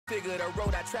Figure the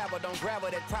road I travel don't gravel,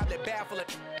 that probably baffle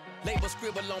it. Label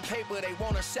scribble on paper, they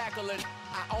wanna shackle it.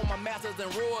 I own my masters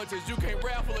and royalties, you can't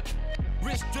raffle it.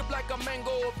 Wrist drip like a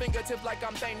mango, fingertips like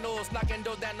I'm Thanos, knocking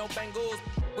doors down, no bangles.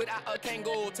 Without a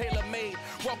Kango, tailor-made,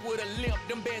 walk with a limp,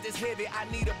 them bands is heavy, I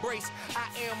need a brace. I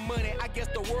am money, I guess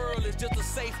the world is just a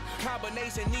safe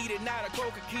combination needed, not a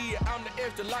coca key. I'm the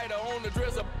extra lighter on the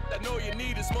dresser, I know you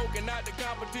need it, smoking out the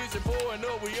competition, pouring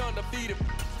up, we undefeated.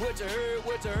 What you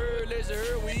heard, let you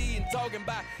heard, we eating, talking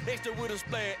about extra with a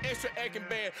splash, extra acting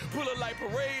bad, pull it like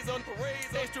parades on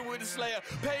parades, extra with the slab,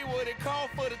 pay what it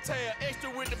cost for the tab,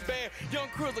 extra with the band, young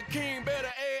Crizzle King, better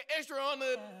add extra on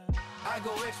the. I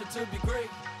go extra to be great.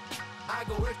 I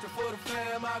go extra for the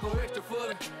fam. I go extra for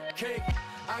the cake.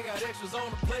 I got extras on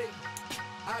the plate.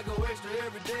 I go extra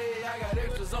every day. I got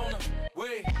extras on the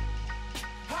way.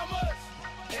 How much?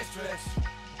 Extra, extra.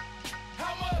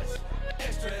 How much?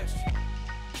 Extra, extra.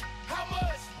 How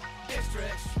much? Extra,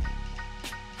 extra.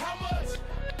 How much?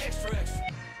 Extra, extra.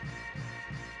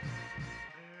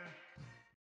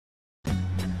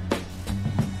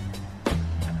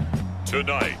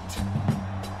 Tonight,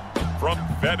 from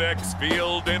FedEx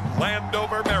Field in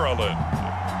Landover, Maryland,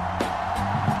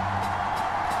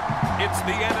 it's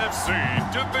the NFC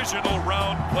Divisional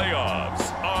Round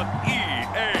Playoffs on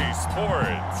EA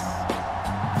Sports.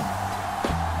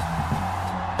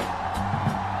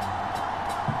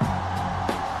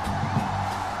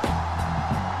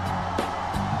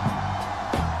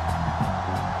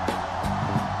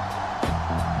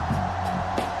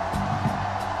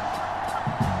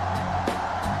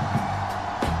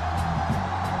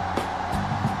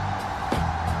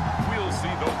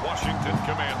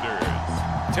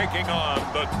 Taking on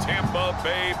the Tampa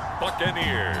Bay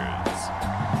Buccaneers.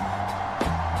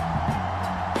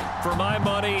 For my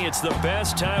money, it's the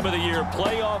best time of the year,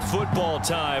 playoff football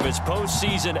time, as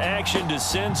postseason action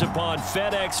descends upon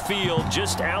FedEx Field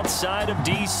just outside of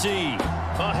D.C.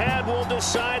 Ahead, we'll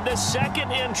decide the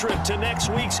second entrant to next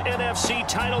week's NFC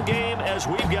title game, as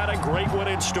we've got a great one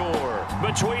in store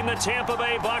between the Tampa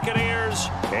Bay Buccaneers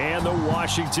and the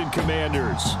Washington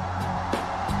Commanders.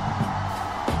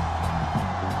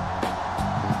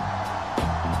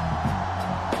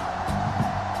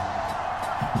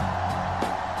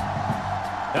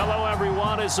 Hello,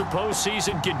 everyone. As the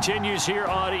postseason continues here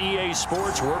on EA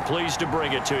Sports, we're pleased to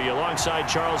bring it to you. Alongside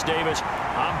Charles Davis,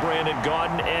 I'm Brandon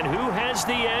Gaudin. And who has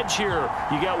the edge here?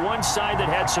 You got one side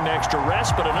that had some extra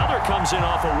rest, but another comes in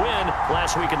off a win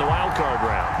last week in the wild card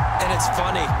round. And it's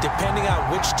funny, depending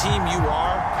on which team you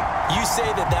are, you say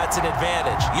that that's an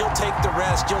advantage. You'll take the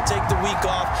rest, you'll take the week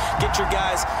off, get your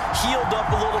guys healed up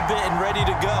a little bit and ready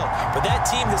to go. But that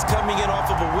team that's coming in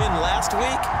off of a win last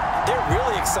week, they're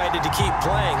really excited to keep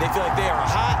playing. They feel like they are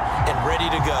hot and ready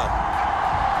to go.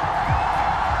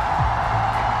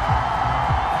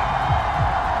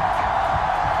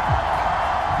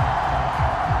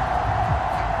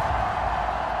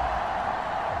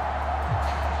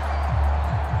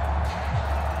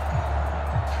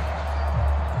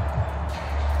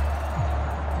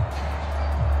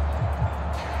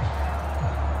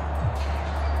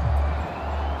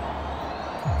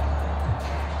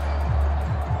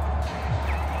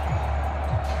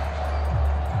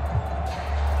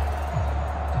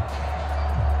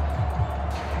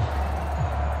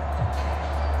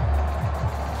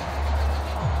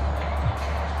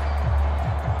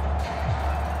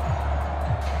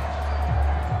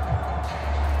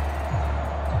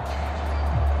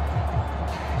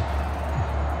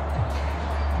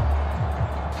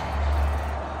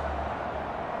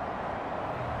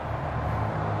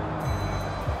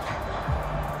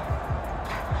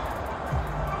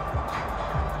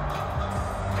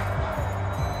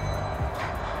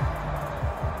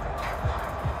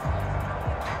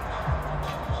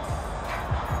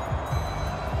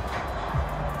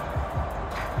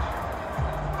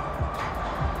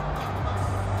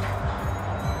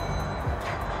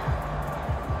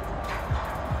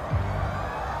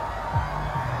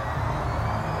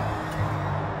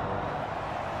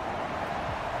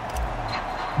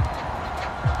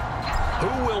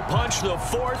 Punch the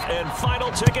fourth and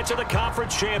final ticket to the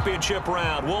conference championship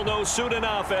round. We'll know soon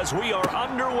enough as we are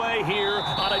underway here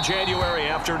on a January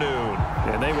afternoon.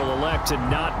 And they will elect to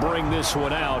not bring this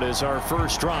one out, as our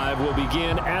first drive will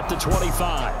begin at the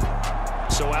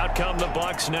 25. So out come the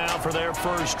Bucs now for their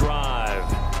first drive.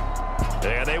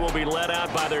 And they will be led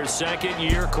out by their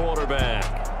second-year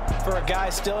quarterback. For a guy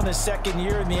still in his second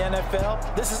year in the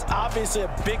NFL, this is obviously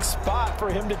a big spot for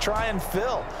him to try and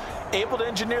fill. Able to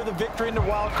engineer the victory in the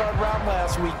wild card round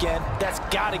last weekend. That's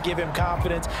got to give him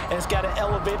confidence, and it's got to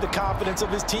elevate the confidence of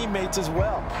his teammates as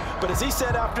well. But as he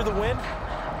said after the win,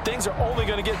 things are only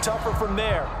going to get tougher from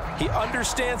there. He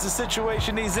understands the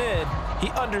situation he's in. He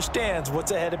understands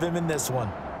what's ahead of him in this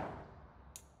one.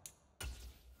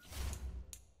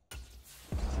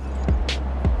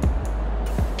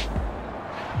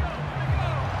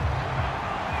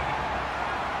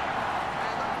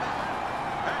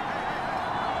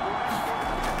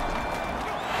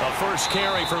 First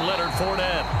carry for Leonard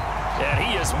Fournette. And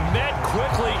he is met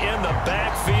quickly in the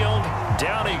backfield.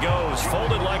 Down he goes,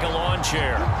 folded like a lawn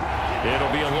chair.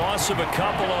 It'll be a loss of a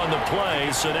couple on the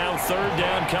play, so now third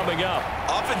down coming up.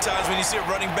 Oftentimes when you see a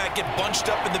running back get bunched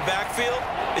up in the backfield,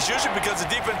 it's usually because the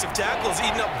defensive tackle is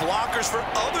eating up blockers for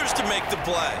others to make the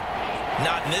play.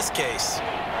 Not in this case.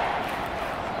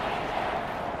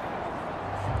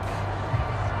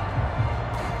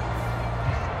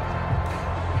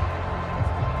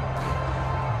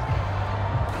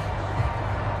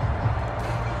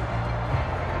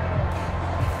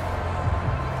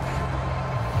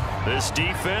 This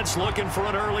defense looking for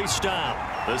an early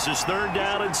stop. This is third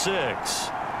down and 6.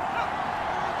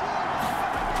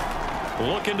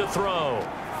 Looking to throw.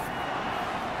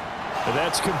 And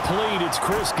that's complete. It's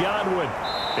Chris Godwin.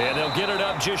 And they'll get it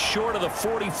up just short of the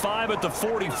 45 at the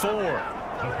 44.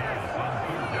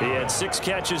 He had 6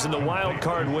 catches in the wild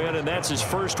card win, and that's his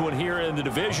first one here in the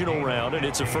divisional round, and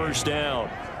it's a first down.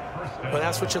 Well,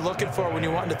 that's what you're looking for when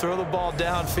you're wanting to throw the ball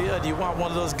downfield. You want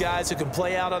one of those guys who can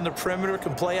play out on the perimeter,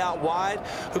 can play out wide,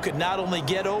 who can not only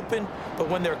get open, but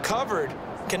when they're covered,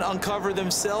 can uncover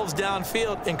themselves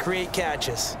downfield and create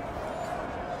catches.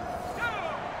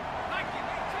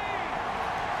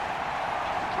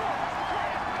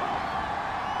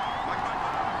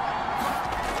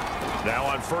 Now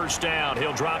on first down,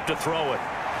 he'll drop to throw it.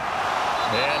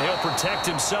 And he'll protect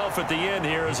himself at the end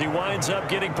here as he winds up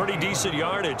getting pretty decent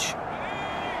yardage.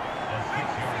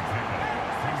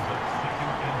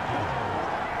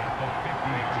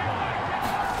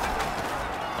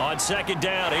 On second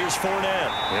down, here's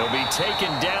Fournette. He'll be taken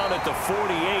down at the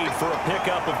 48 for a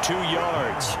pickup of 2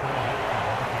 yards.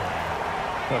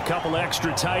 A couple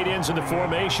extra tight ends in the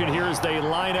formation here as they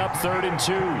line up 3rd and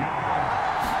 2.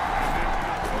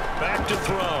 Back to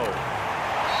throw.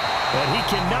 And he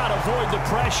cannot avoid the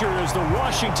pressure as the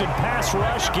Washington pass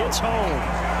rush gets home.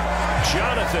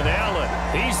 Jonathan Allen,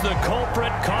 he's the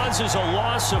culprit, causes a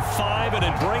loss of 5, and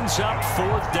it brings up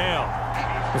 4th down.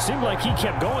 It seemed like he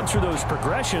kept going through those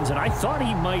progressions, and I thought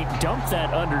he might dump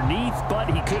that underneath, but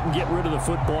he couldn't get rid of the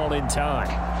football in time.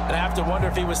 And I have to wonder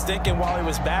if he was thinking while he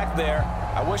was back there,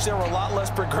 I wish there were a lot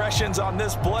less progressions on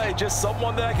this play, just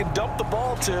someone that I can dump the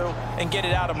ball to and get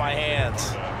it out of my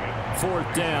hands.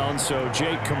 4th down, so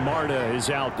Jake Camarda is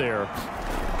out there.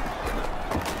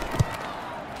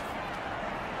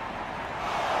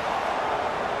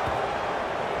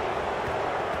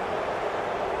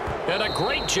 And a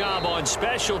great job on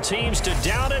special teams to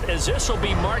down it, as this will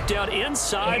be marked out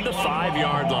inside the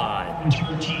 5-yard line.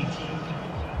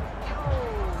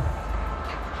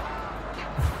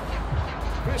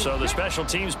 So the special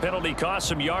teams penalty cost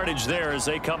some yardage there as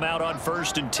they come out on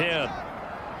 1st and 10.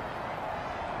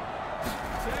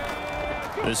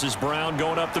 This is Brown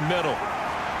going up the middle.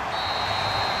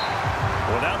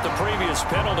 Without the previous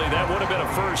penalty, that would have been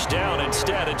a first down.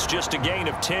 Instead, it's just a gain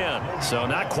of 10. So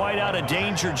not quite out of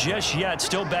danger just yet.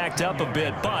 Still backed up a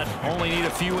bit, but only need a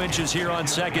few inches here on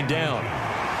 2nd down.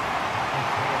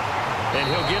 And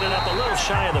he'll get it up a little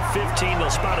shy of the 15. They'll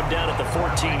spot him down at the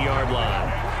 14-yard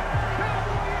line.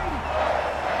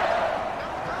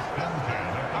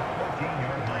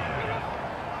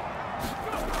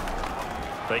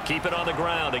 They keep it on the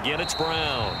ground. Again, it's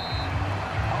Brown.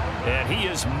 And he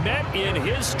is met in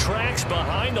his tracks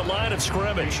behind the line of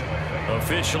scrimmage.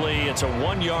 Officially, it's a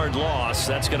 1-yard loss.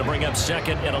 That's going to bring up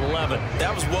 2nd and 11.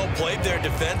 That was well played there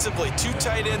defensively. 2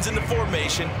 tight ends in the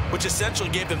formation, which essentially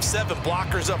gave them 7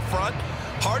 blockers up front.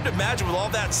 Hard to imagine with all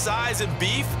that size and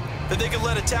beef that they could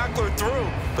let a tackler through.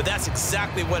 But that's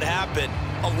exactly what happened.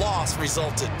 A loss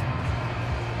resulted.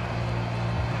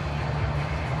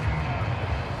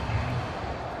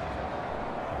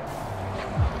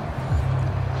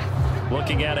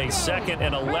 Looking at a 2nd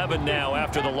and 11 now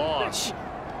after the loss.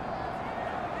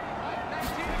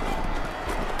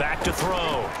 Back to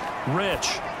throw. Rich.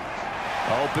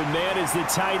 Open man is the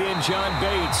tight end, John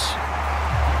Bates.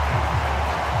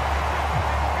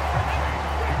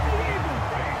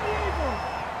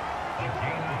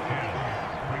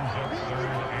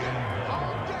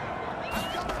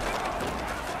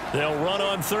 They'll run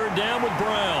on 3rd down with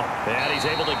Brown. And he's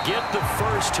able to get the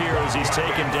first here as he's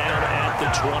taken down at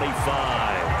the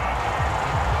 25.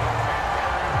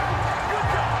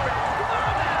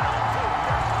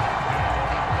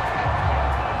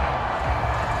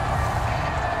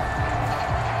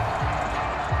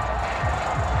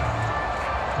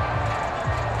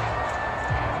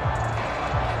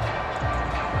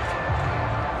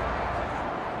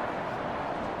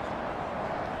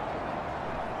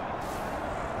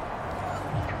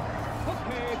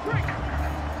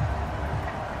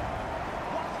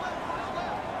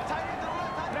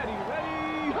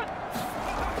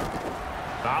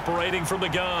 Operating from the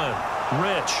gun.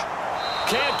 Rich.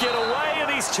 Can't get away, and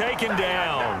he's taken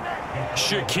down.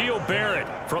 Shaquille Barrett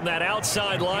from that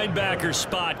outside linebacker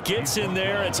spot gets in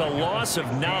there. It's a loss of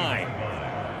 9.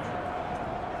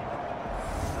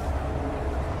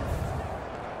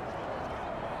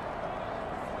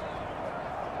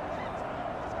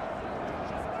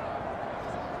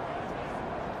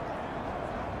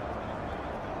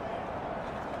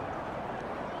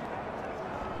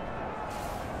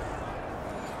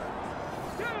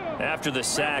 After the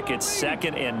sack, it's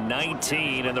 2nd and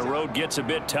 19, and the road gets a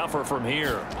bit tougher from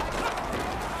here.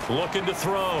 Looking to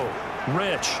throw.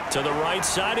 Rich to the right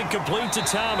side and complete to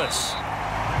Thomas.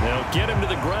 They'll get him to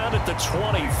the ground at the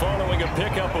 20 following a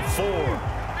pickup of 4.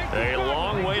 A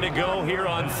long way to go here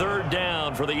on 3rd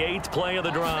down for the 8th play of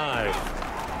the drive.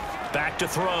 Back to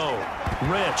throw.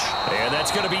 Rich. And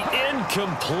that's going to be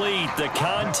incomplete. The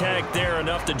contact there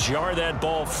enough to jar that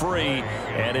ball free,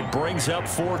 and it brings up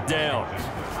 4th down.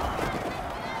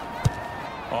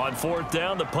 On 4th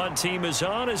down, the punt team is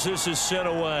on as this is sent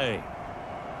away.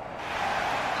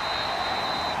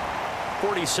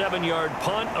 47-yard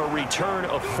punt, a return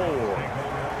of 4.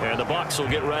 And the Bucs will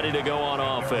get ready to go on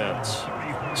offense.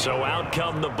 So out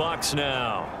come the Bucs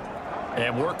now.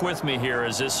 And work with me here.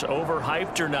 Is this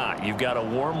overhyped or not? You've got a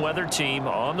warm weather team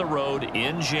on the road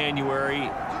in January,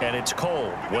 and it's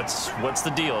cold. What's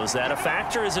the deal? Is that a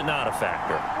factor or is it not a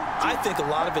factor? I think a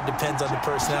lot of it depends on the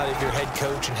personality of your head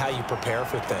coach and how you prepare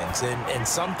for things. And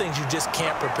some things you just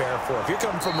can't prepare for. If you're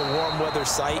coming from a warm weather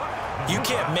site, you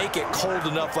can't make it cold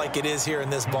enough like it is here in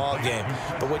this ball game.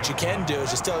 But what you can do is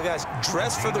just tell the guys,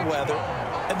 dress for the weather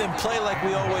and then play like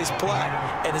we always play.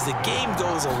 And as the game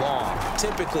goes along,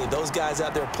 typically those guys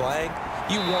out there playing,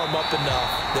 you warm up enough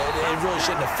that it really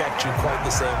shouldn't affect you quite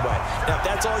the same way. Now, if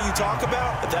that's all you talk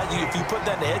about, if you put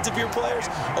that in the heads of your players,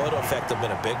 it'll affect them in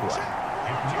a big way.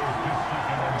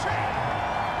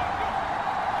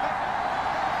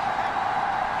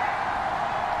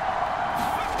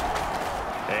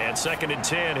 And 2nd and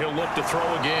 10, he'll look to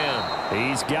throw again.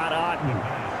 He's got Otten.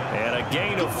 And a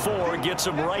gain of 4 gets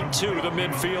him right to the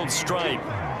midfield stripe.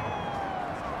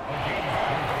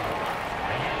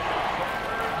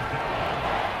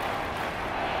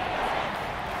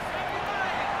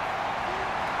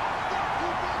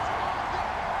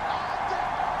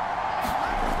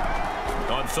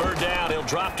 On 3rd down, he'll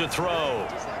drop to throw.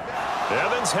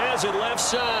 Evans has it left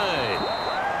side.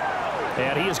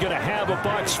 And he is going to have a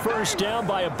Bucs first down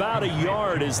by about a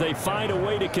yard as they find a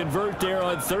way to convert there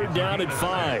on 3rd down and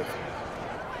 5.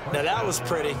 Now that was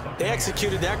pretty. They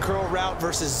executed that curl route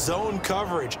versus zone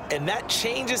coverage, and that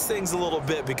changes things a little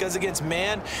bit because against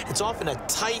man, it's often a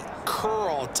tight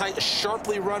curl, tight,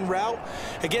 sharply run route.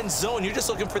 Against zone, you're just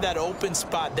looking for that open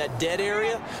spot, that dead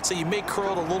area, so you may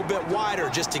curl it a little bit wider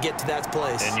just to get to that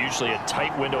place. And usually a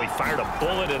tight window. He fired a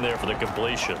bullet in there for the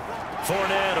completion.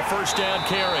 Fournette, a first down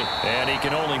carry, and he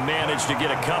can only manage to get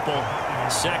a couple.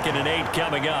 2nd and 8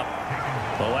 coming up.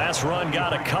 The last run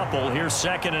got a couple. Here's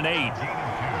 2nd and 8.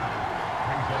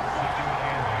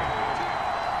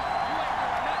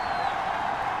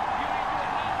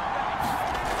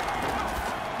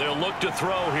 They'll look to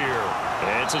throw here.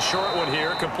 It's a short one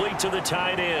here, complete to the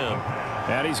tight end.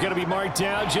 And he's going to be marked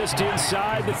down just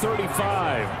inside the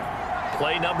 35.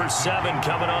 Play number 7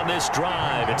 coming on this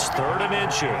drive. It's 3rd and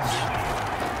inches.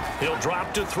 He'll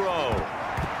drop to throw.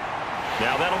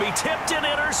 Now that'll be tipped and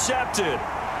intercepted.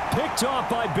 Picked off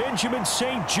by Benjamin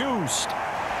St-Juste.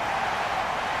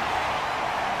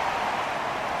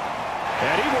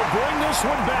 And he will bring this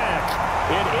one back.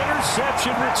 An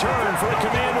interception return for a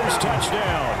Commanders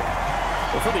touchdown.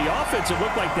 Well, for the offense, it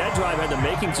looked like that drive had the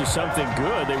makings of something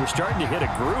good. They were starting to hit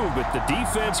a groove, but the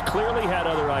defense clearly had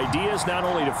other ideas, not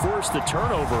only to force the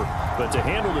turnover, but to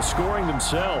handle the scoring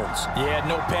themselves. Yeah,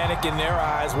 no panic in their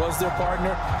eyes, was their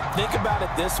partner? Think about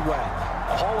it this way.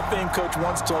 A Hall of Fame coach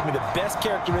once told me the best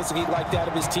characteristic he liked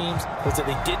out of his teams was that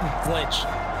they didn't flinch.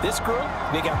 This group,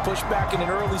 they got pushed back in an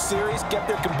early series, kept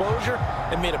their composure,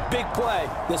 and made a big play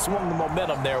that swung the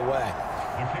momentum their way.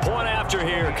 Point after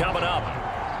here coming up.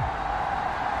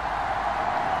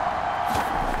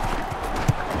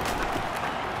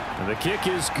 And the kick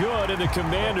is good, and the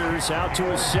Commanders out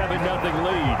to a 7-0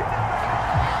 lead.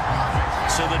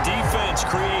 So the defense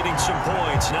creating some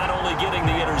points, not only getting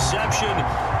the interception,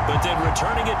 but then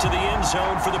returning it to the end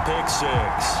zone for the pick 6.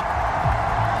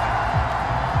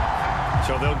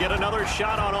 So they'll get another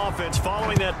shot on offense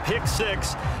following that pick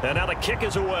 6, and now the kick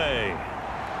is away.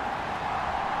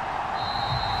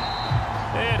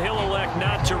 And he'll elect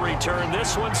not to return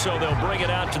this one, so they'll bring it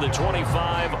out to the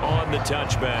 25 on the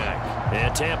touchback.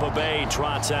 And Tampa Bay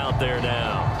trots out there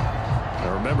now.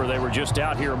 Now remember, they were just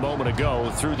out here a moment ago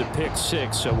through the pick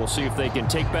six, so we'll see if they can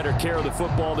take better care of the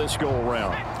football this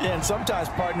go-around. Yeah, and sometimes,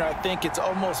 partner, I think it's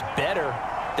almost better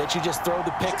that you just throw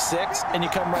the pick six and you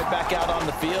come right back out on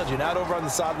the field. You're not over on the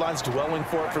sidelines dwelling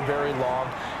for it for very long.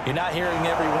 You're not hearing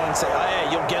everyone say, oh,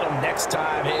 hey, you'll get them next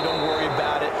time. Hey, don't worry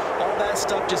about it. All that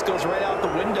stuff just goes right out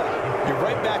the window. You're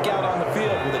right back out on the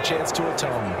field with a chance to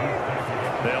atone.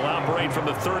 They'll operate from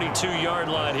the 32-yard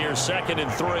line here, 2nd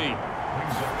and 3.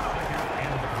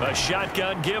 A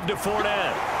shotgun give to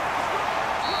Fournette.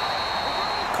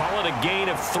 Call it a gain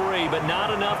of 3, but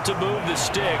not enough to move the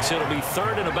sticks. It'll be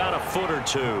 3rd and about a foot or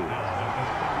 2.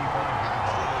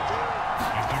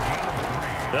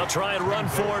 They'll try and run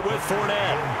for it with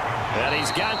Fournette. And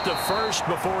he's got the first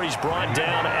before he's brought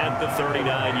down at the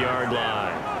 39-yard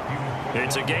line.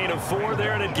 It's a gain of 4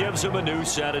 there, and it gives him a new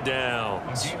set of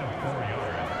downs.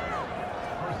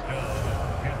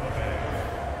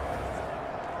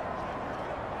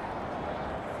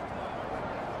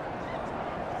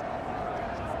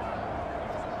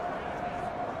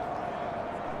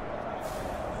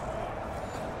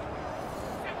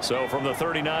 So from the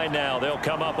 39 now, they'll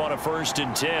come up on a 1st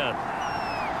and 10.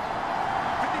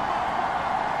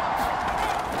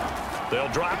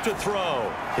 They'll drop to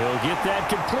throw. He'll get that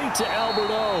complete to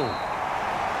Alberto.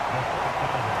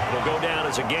 It'll go down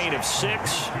as a gain of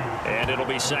 6, and it'll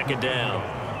be 2nd down.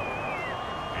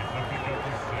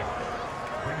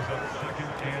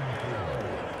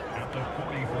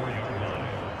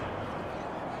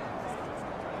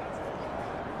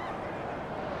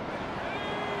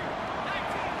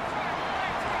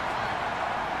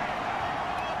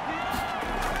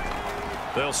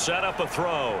 They'll set up a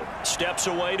throw. Steps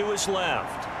away to his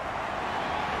left.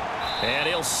 And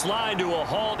he'll slide to a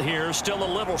halt here. Still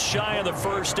a little shy of the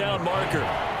 1st down marker.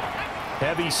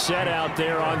 Heavy set out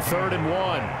there on 3rd and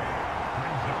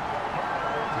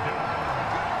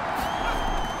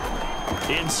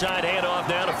 1. Inside handoff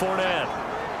now to Fournette.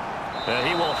 And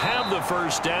he will have the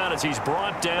 1st down as he's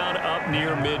brought down up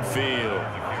near midfield.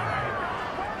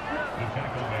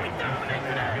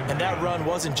 And that run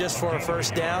wasn't just for a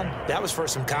 1st down. That was for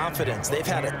some confidence. They've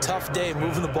had a tough day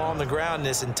moving the ball on the ground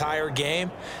this entire game.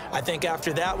 I think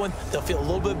after that one, they'll feel a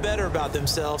little bit better about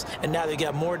themselves, and now they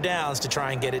got more downs to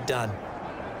try and get it done.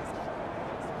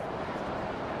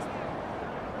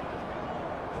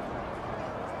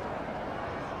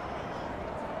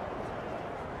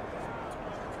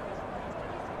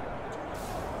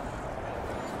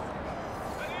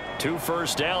 Two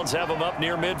 1st downs have him up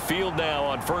near midfield now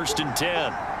on 1st and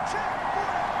 10.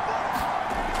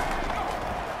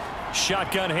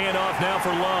 Shotgun handoff now for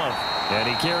Love. And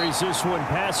he carries this one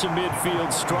past the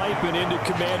midfield stripe and into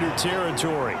Commander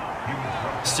territory.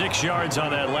 6 yards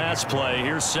on that last play.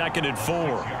 Here's 2nd and 4.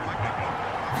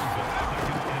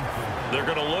 They're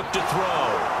going to look to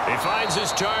throw. He finds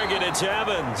his target. It's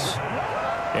Evans.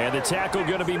 And the tackle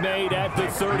going to be made at the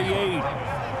 38.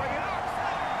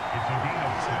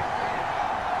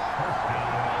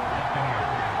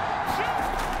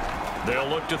 They'll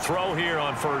look to throw here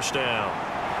on 1st down.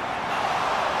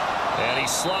 And he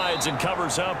slides and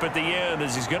covers up at the end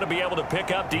as he's going to be able to pick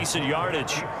up decent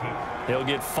yardage. He'll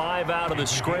get 5 out of the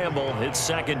scramble. It's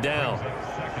 2nd down.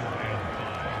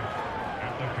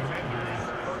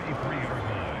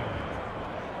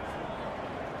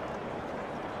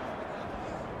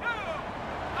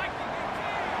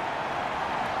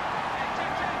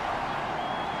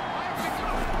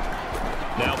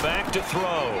 Now back to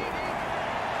throw.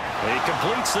 He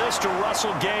completes this to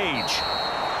Russell Gage.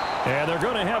 And they're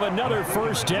going to have another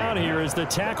 1st down here as the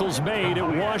tackle's made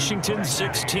at Washington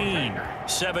 16.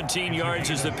 17 yards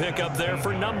is the pickup there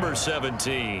for number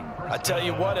 17. I tell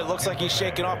you what, it looks like he's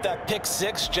shaking off that pick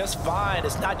 6 just fine.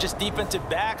 It's not just defensive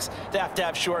backs that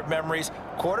have short memories.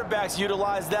 Quarterbacks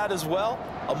utilize that as well.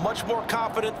 A much more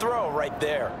confident throw right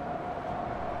there.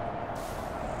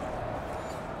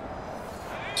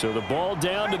 So the ball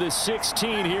down to the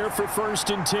 16 here for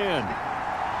 1st and 10.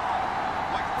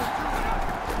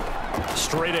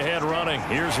 Straight ahead running.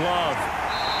 Here's Love.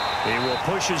 He will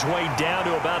push his way down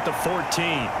to about the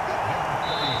 14.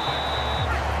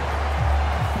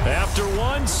 After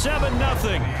one,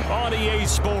 7-0 on EA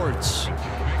Sports.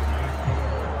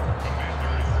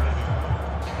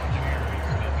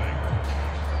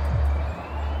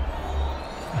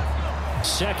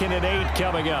 Second and 8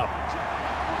 coming up.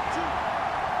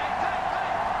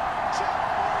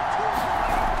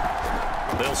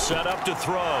 They'll set up to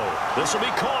throw. This will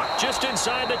be caught just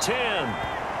inside the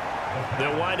 10.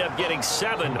 They'll wind up getting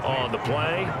 7 on the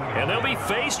play, and they'll be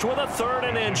faced with a 3rd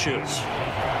and inches.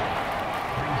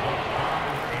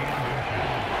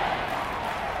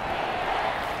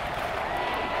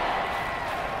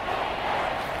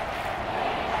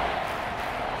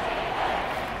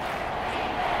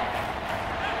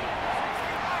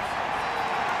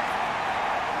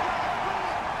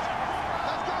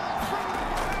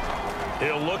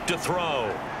 He'll look to throw.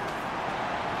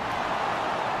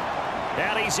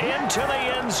 And he's into the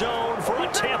end zone for a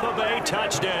Tampa Bay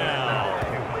touchdown.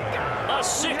 A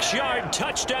 6-yard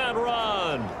touchdown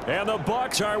run. And the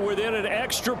Bucs are within an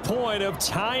extra point of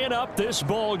tying up this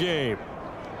ball game.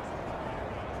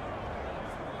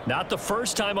 Not the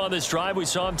first time on this drive we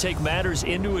saw him take matters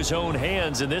into his own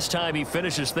hands, and this time he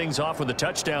finishes things off with a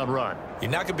touchdown run.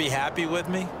 You're not going to be happy with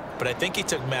me, but I think he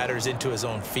took matters into his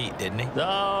own feet, didn't he?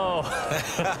 Oh,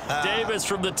 Davis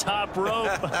from the top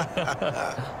rope.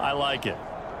 I like it.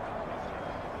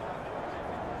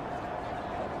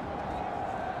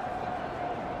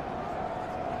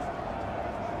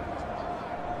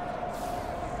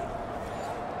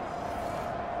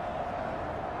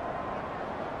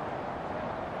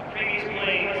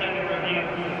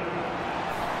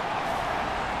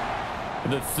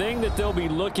 The thing that they'll be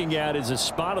looking at is a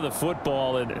spot of the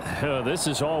football, and this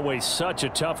is always such a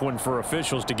tough one for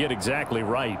officials to get exactly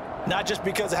right. Not just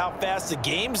because of how fast the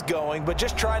game's going, but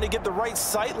just trying to get the right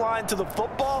sight line to the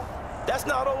football. That's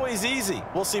not always easy.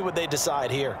 We'll see what they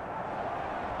decide here.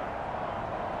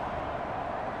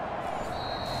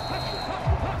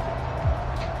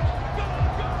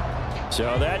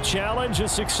 So that challenge, a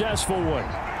successful one.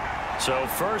 So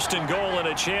first and goal and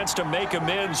a chance to make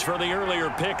amends for the earlier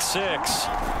pick six.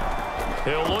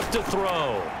 He'll look to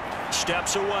throw.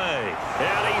 Steps away.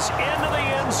 And he's into the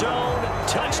end zone.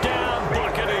 Touchdown,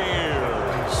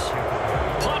 Buccaneers.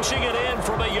 Punching it in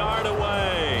from a yard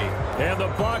away. And the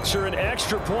Bucs are an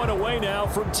extra point away now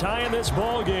from tying this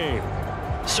ball game.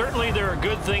 Certainly there are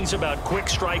good things about quick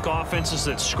strike offenses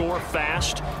that score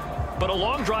fast, but a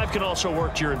long drive can also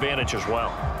work to your advantage as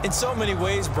well. In so many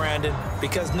ways, Brandon,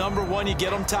 because number one, you get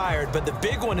them tired, but the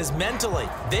big one is mentally.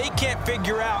 They can't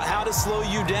figure out how to slow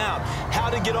you down, how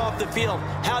to get off the field,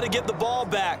 how to get the ball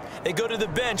back. They go to the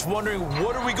bench wondering,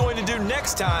 what are we going to do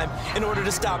next time in order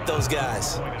to stop those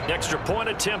guys? Extra point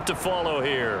attempt to follow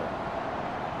here.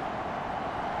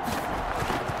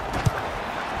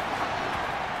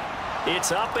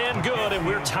 It's up and good, and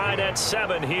we're tied at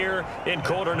 7 here in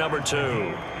quarter number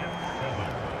 2.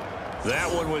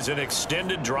 That one was an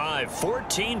extended drive,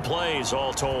 14 plays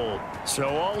all told. So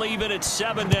all even at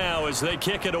 7 now as they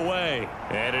kick it away.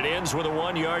 And it ends with a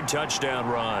 1-yard touchdown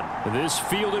run. This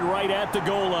fielded right at the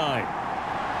goal line.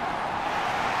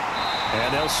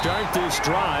 And they'll start this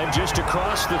drive just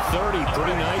across the 30.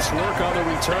 Pretty nice work on the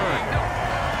return.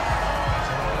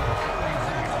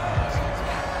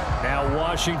 Now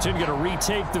Washington going to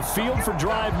retake the field for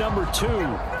drive number 2.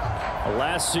 The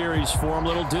last series for them, a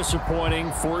little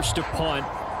disappointing, forced to punt.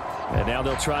 And now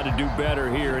they'll try to do better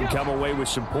here and come away with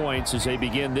some points as they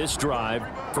begin this drive,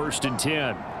 1st and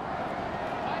 10.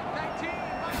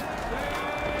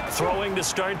 Throwing to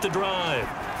start the drive.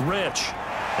 Rich.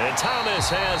 And Thomas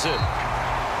has it.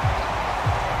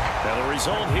 Now the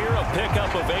result here, a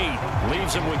pickup of 8.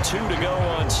 Leaves them with 2 to go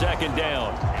on 2nd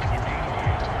down.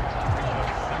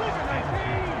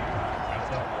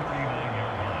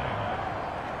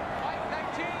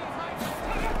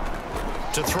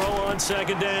 To throw on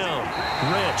 2nd down.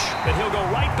 Rich. And he'll go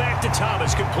right back to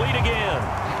Thomas. Complete again.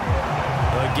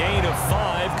 A gain of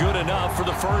 5. Good enough for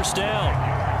the 1st down.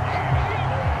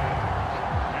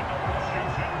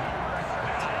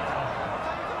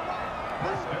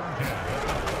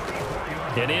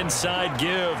 An inside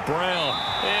give. Brown.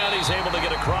 And he's able to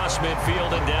get across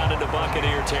midfield and down into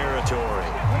Buccaneer territory.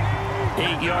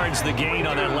 8 yards the gain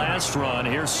on that last run.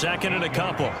 Here's 2nd and a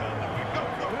couple.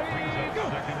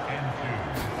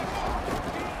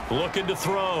 Looking to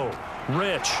throw.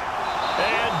 Rich.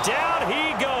 And down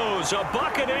he goes. A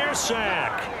Buccaneer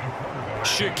sack.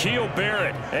 Shaquille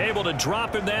Barrett able to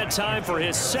drop him that time for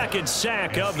his 2nd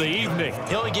sack of the evening.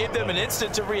 He only gave them an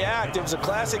instant to react. It was a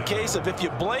classic case of if you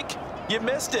blink, you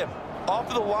missed him. Off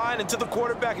of the line and to the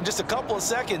quarterback in just a couple of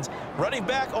seconds. Running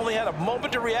back only had a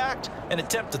moment to react and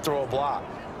attempt to throw a block.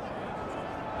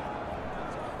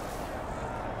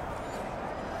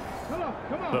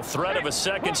 The threat of a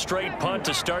 2nd straight punt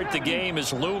to start the game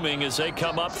is looming as they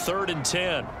come up 3rd and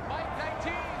 10.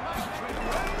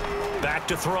 Back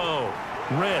to throw.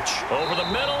 Rich. Over the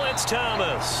middle, it's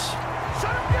Thomas.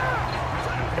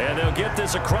 And they'll get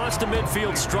this across the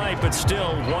midfield stripe, but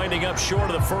still winding up short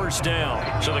of the 1st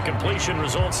down. So the completion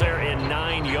results there in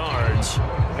 9 yards.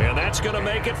 And that's going to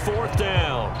make it 4th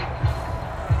down.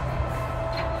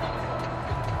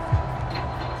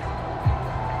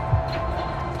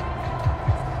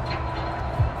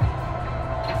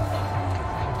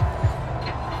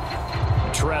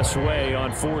 Way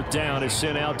on 4th down is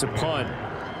sent out to punt.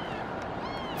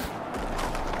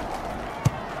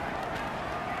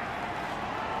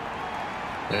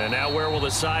 And now where will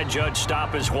the side judge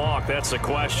stop his walk? That's the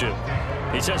question.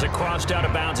 He says it crossed out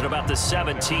of bounds at about the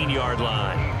 17-yard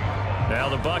line. Now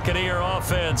the Buccaneer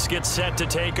offense gets set to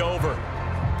take over.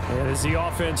 And as the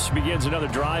offense begins another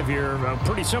drive here,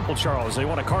 pretty simple, Charles. They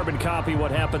want to carbon copy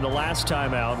what happened the last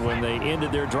time out when they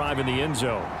ended their drive in the end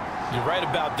zone. You're right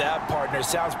about that, partner.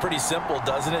 Sounds pretty simple,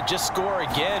 doesn't it? Just score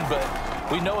again, but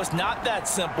we know it's not that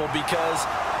simple because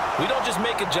we don't just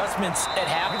make adjustments at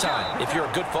halftime if you're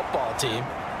a good football team.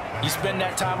 You spend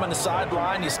that time on the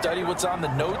sideline, you study what's on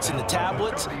the notes and the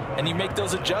tablets, and you make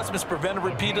those adjustments to prevent a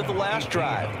repeat of the last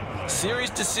drive. Series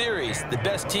to series, the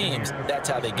best teams, that's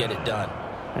how they get it done.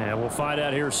 And we'll find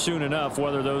out here soon enough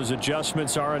whether those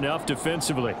adjustments are enough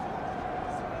defensively.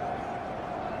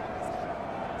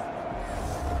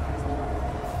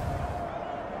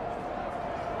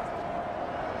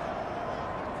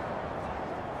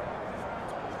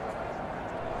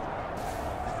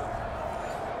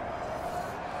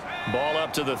 Ball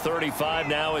up to the 35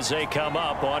 now as they come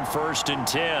up on 1st and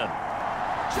 10.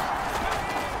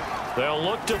 They'll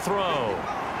look to throw.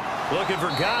 Looking for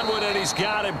Godwin, and he's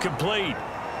got him complete.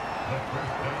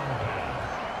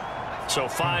 So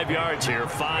 5 yards here,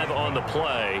 5 on the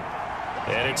play,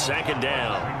 and it's 2nd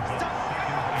down.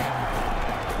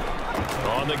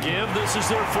 On the give, this is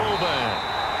their fullback.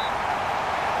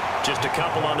 Just a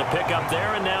couple on the pickup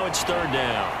there, and now it's 3rd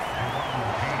down.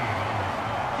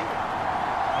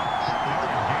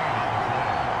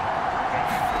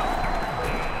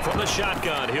 From the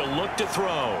shotgun, he'll look to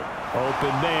throw.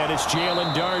 Open man, it's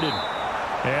Jalen Darden.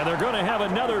 And they're going to have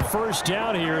another 1st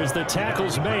down here as the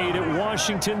tackle's made at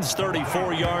Washington's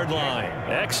 34-yard line.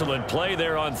 Excellent play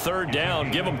there on 3rd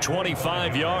down. Give them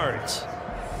 25 yards.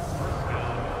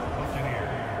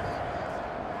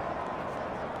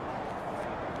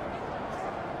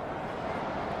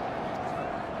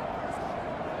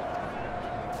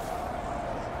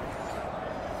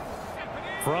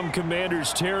 From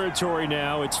Commanders territory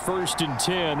now, it's 1st and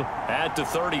 10 at the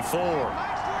 34.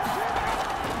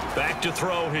 Back to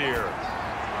throw here.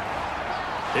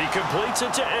 He completes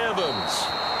it to Evans.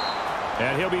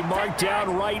 And he'll be marked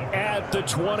down right at the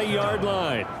 20-yard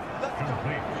line.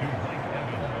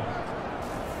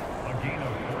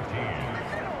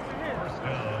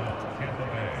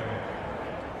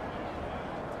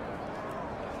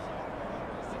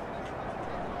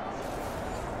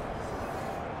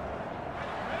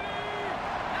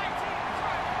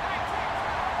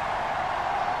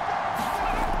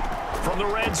 From the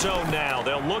red zone now,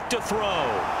 they'll look to throw.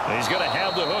 He's going to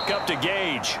have the hook up to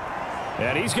Gage.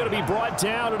 And he's going to be brought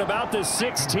down at about the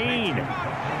 16. Now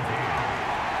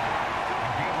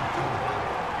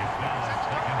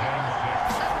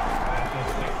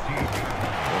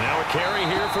a carry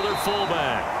here for their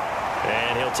fullback.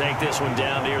 And he'll take this one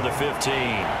down near the 15.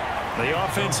 The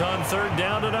offense on 3rd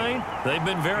down tonight, they've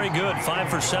been very good. 5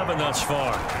 for 7 thus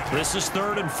far. This is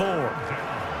 3rd and 4.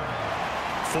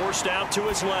 Forced out to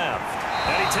his left.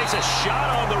 And he takes a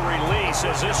shot on the release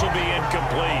as this will be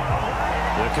incomplete.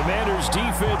 The Commanders'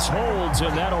 defense holds,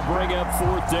 and that'll bring up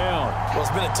 4th down. Well, it's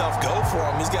been a tough go for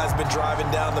them. These guys have been driving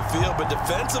down the field, but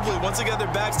defensively, once they got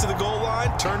their backs to the goal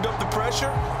line, turned up the pressure,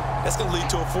 that's going to lead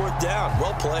to a 4th down.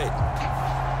 Well played.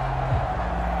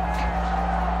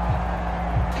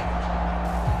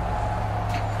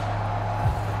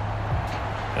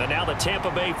 And now the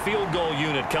Tampa Bay field goal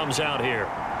unit comes out here.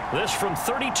 This from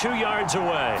 32 yards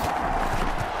away.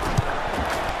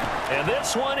 And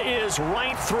this one is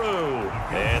right through.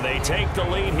 And they take the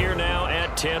lead here now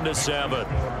at 10-7.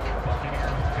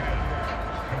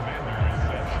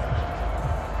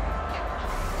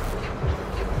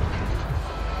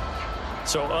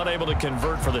 So unable to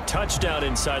convert for the touchdown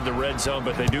inside the red zone,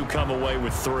 but they do come away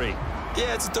with 3.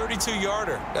 Yeah, it's a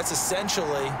 32-yarder. That's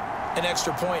essentially an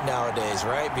extra point nowadays,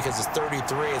 right? Because it's 33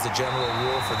 as a general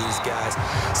rule for these guys.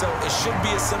 So it should be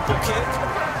a simple kick.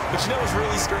 But you know what's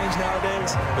really strange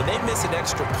nowadays? When they miss an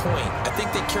extra point, I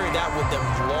think they carry that with them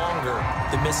longer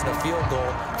than missing a field goal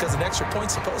because an extra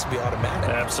point's supposed to be automatic.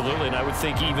 Absolutely, and I would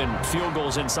think even field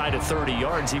goals inside of 30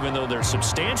 yards, even though they're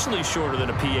substantially shorter than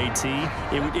a PAT,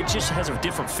 it just has a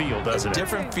different feel, doesn't it? A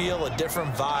different feel, a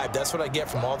different vibe. That's what I get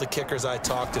from all the kickers I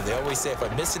talk to. They always say if I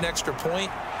miss an extra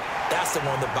point, that's the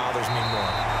one that bothers me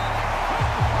more.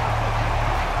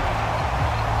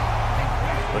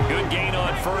 A good gain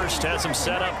on first has him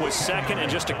set up with 2nd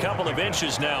and just a couple of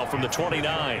inches now from the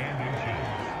 29.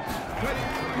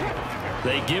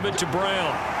 They give it to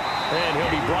Brown. And he'll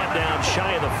be brought down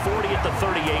shy of the 40 at the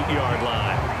 38-yard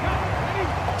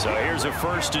line. So here's a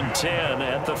 1st and 10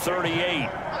 at the 38.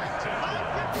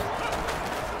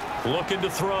 Looking to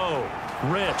throw.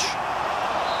 Rich.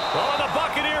 Oh, the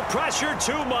Buccaneer pressure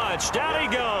too much. Down he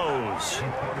goes.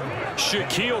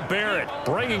 Shaquille Barrett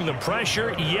bringing the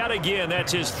pressure yet again.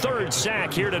 That's his third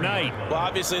sack here tonight. Well,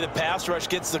 obviously the pass rush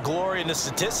gets the glory and the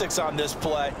statistics on this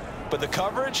play, but the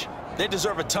coverage, they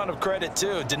deserve a ton of credit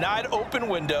too. Denied open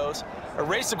windows,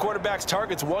 erased the quarterback's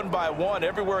targets one by one.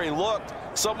 Everywhere he looked,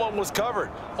 someone was covered.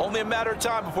 Only a matter of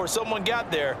time before someone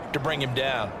got there to bring him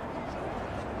down.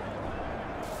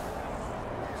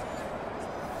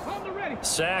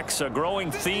 Sacks, a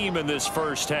growing theme in this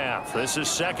first half. This is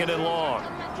 2nd and long.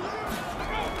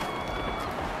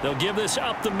 They'll give this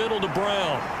up the middle to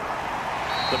Brown.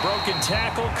 The broken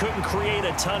tackle couldn't create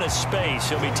a ton of space.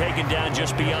 He'll be taken down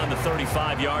just beyond the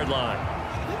 35-yard line.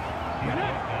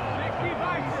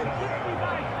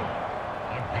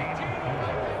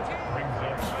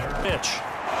 Pitch.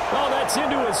 Oh, that's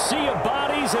into a sea of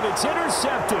bodies, and it's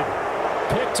intercepted.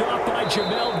 Picked off by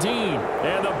Jamel Dean.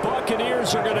 And the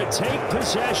Buccaneers are going to take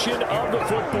possession of the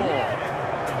football.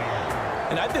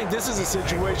 And I think this is a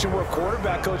situation where a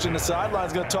quarterback coach in the sideline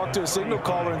is going to talk to a signal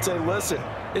caller and say, listen,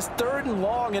 it's 3rd and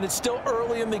long, and it's still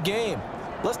early in the game.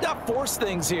 Let's not force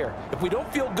things here. If we don't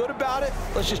feel good about it,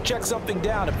 let's just check something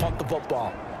down and punt the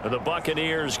football. The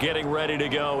Buccaneers getting ready to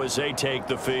go as they take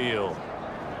the field.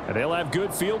 And they'll have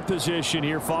good field position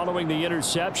here following the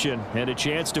interception and a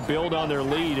chance to build on their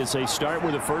lead as they start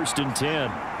with a 1st and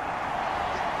 10.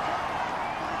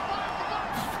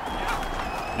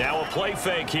 Now a play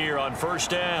fake here on 1st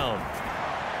down.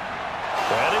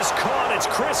 That is caught. It's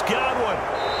Chris Godwin.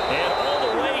 And all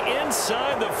the way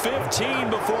inside the 15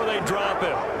 before they drop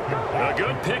him. A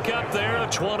good pickup there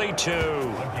of 22.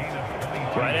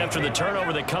 Right after the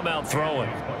turnover, they come out throwing.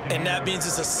 And that means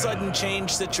it's a sudden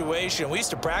change situation. We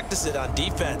used to practice it on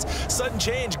defense. Sudden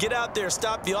change, get out there,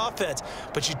 stop the offense.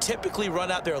 But you typically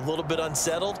run out there a little bit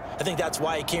unsettled. I think that's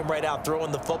why he came right out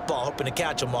throwing the football, hoping to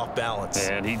catch him off balance.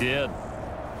 And he did.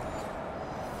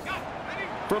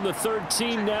 From the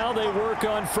 13 now, they work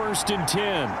on 1st and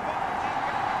 10.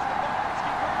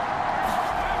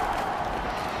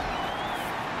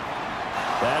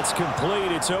 That's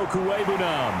complete. It's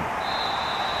Okuwebunam.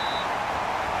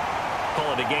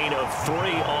 Call it a gain of 3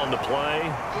 on the play,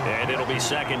 and it'll be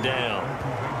 2nd down.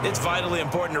 It's vitally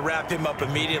important to wrap him up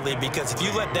immediately, because if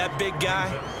you let that big guy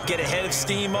get a head of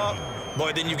steam up,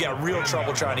 boy, then you've got real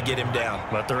trouble trying to get him down.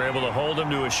 But they're able to hold him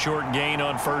to a short gain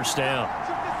on 1st down.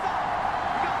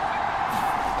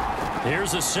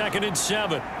 Here's a 2nd and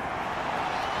 7.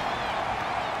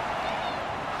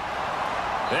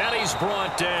 And he's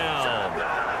brought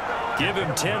down. Give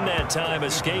him 10 that time,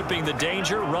 escaping the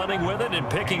danger, running with it, and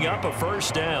picking up a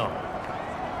 1st down.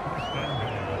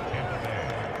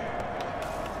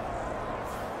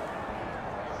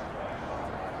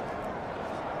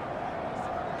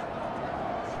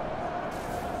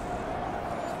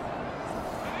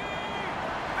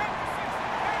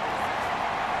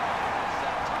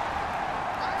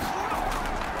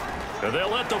 They'll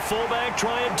let the fullback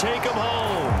try and take him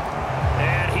home.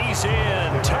 And he's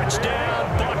in.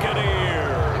 Touchdown,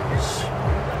 Buccaneers.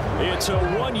 It's a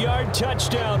 1-yard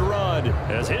touchdown run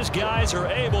as his guys are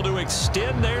able to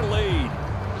extend their lead.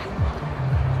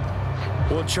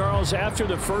 Well, Charles, after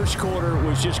the first quarter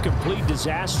was just complete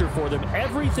disaster for them,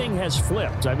 everything has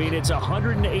flipped. I mean, it's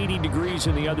 180 degrees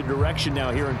in the other direction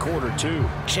now here in quarter 2.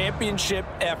 Championship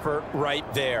effort right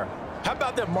there. How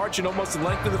about them marching almost the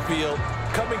length of the field,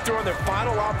 coming through on their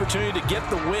final opportunity to get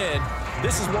the win?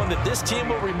 This is one that this team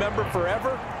will remember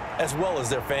forever, as well as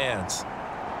their fans.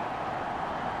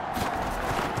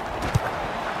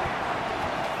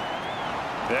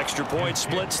 The extra point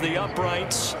splits the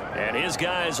uprights, and his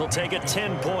guys will take a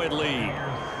 10-point lead.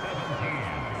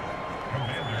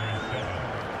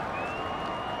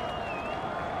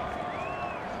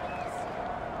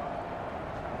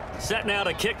 Set now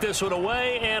to kick this one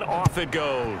away, and off it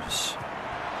goes.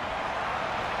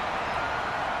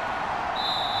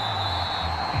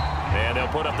 And they'll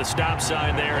put up the stop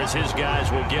sign there as his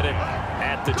guys will get it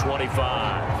at the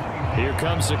 25. Here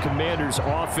comes the Commanders'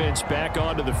 offense back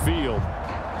onto the field.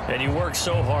 And you work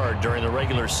so hard during the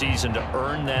regular season to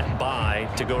earn that bye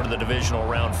to go to the divisional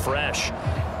round fresh.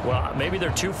 Well, maybe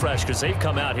they're too fresh because they've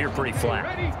come out here pretty flat.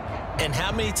 And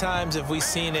how many times have we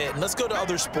seen it? And let's go to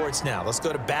other sports now. Let's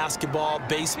go to basketball,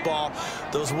 baseball,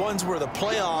 those ones where the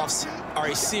playoffs are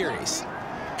a series.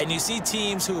 And you see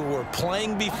teams who were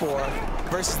playing before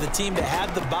versus the team that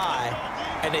had the bye,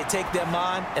 and they take them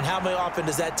on. And how many often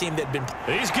does that team that had been...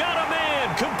 He's got a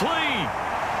man, complete.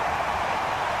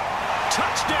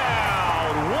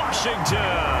 Touchdown, Washington.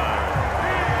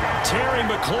 Terry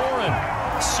McLaurin,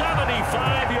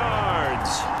 75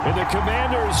 yards. And the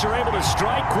Commanders are able to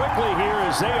strike quickly here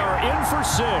as they are in for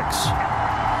 6.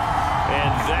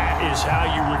 And that is how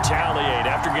you retaliate.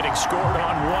 After getting scored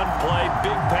on one play,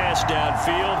 big pass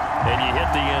downfield, and you hit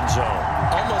the end zone.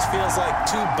 Almost feels like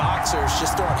two boxers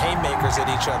just throwing haymakers at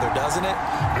each other, doesn't it?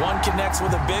 One connects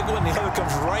with a big one, the other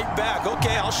comes right back.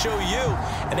 Okay, I'll show you.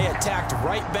 And they attacked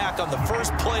right back on the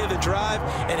first play of the drive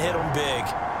and hit them big.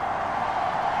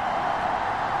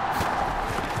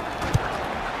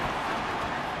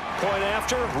 Point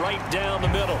after, right down the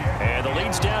middle. And the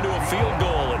lead's down to a field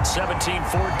goal at 17-14.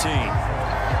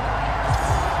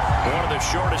 One of the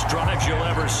shortest drives you'll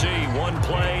ever see. One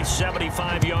play,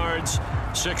 75 yards,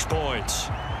 6 points.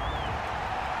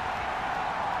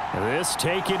 This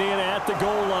taken in at the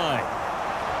goal line.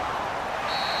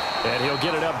 And he'll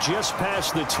get it up just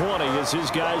past the 20 as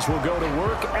his guys will go to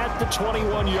work at the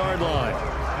 21-yard line.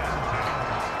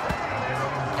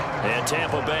 And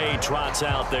Tampa Bay trots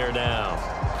out there now.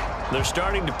 They're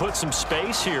starting to put some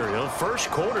space here. You know,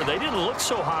 first quarter, they didn't look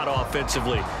so hot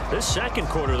offensively. This second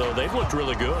quarter, though, they've looked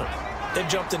really good. They've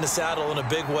jumped in the saddle in a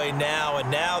big way now, and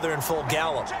now they're in full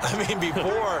gallop. I mean,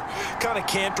 before, kind of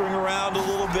cantering around a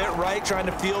little bit, right, trying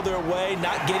to feel their way,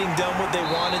 not getting done what they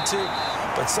wanted to.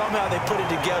 But somehow they put it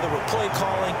together with play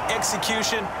calling,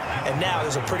 execution, and now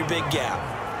there's a pretty big gap.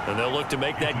 And they'll look to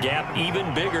make that gap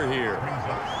even bigger here.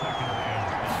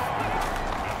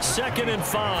 2nd and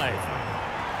 5.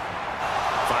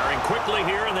 Firing quickly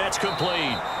here, and that's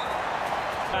complete.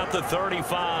 At the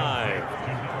 35.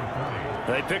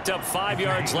 They picked up 5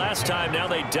 yards last time. Now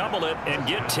they double it and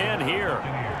get 10 here.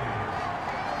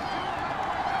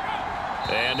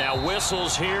 And now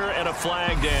whistles here and a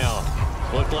flag down.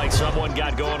 Looked like someone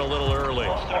got going a little early.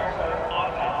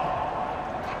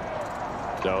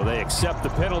 So they accept the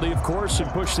penalty, of course, and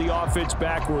push the offense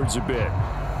backwards a bit.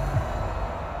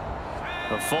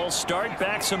 A false start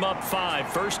backs him up 5.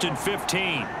 1st and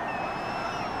 15.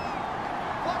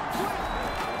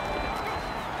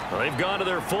 Well, they've gone to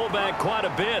their fullback quite a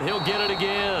bit. He'll get it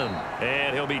again.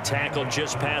 And he'll be tackled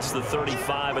just past the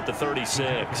 35 at the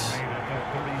 36.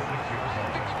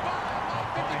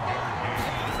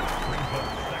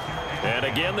 And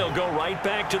again, they'll go right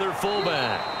back to their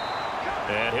fullback.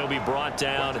 And he'll be brought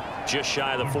down just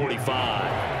shy of the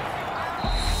 45.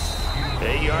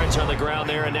 8 yards on the ground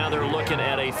there, and now they're looking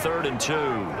at a 3rd and 2.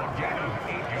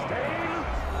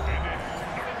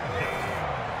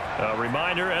 A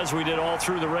reminder, as we did all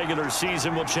through the regular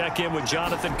season, we'll check in with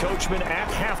Jonathan Coachman at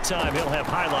halftime. He'll have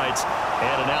highlights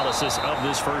and analysis of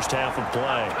this first half of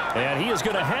play. And he is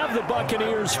going to have the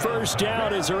Buccaneers first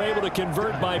down as they're able to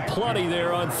convert by plenty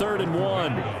there on 3rd and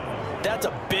 1. That's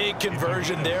a big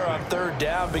conversion there on 3rd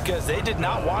down because they did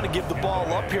not want to give the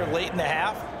ball up here late in the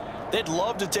half. They'd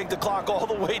love to take the clock all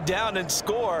the way down and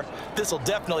score. This will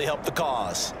definitely help the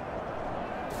cause.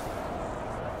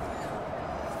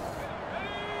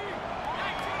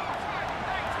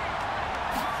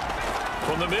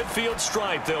 From the midfield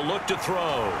stripe, they'll look to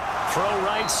throw. Throw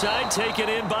right side, taken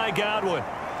in by Godwin.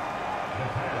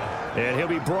 And he'll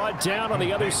be brought down on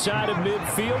the other side of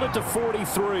midfield at the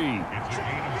 43.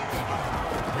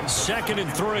 2nd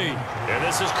and 3. And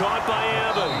this is caught by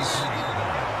Evans.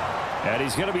 And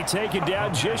he's going to be taken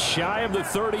down just shy of the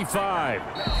 35.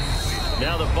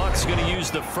 Now the Bucs going to use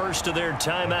the first of their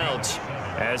timeouts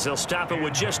as they'll stop it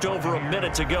with just over a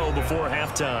minute to go before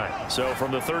halftime. So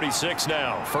from the 36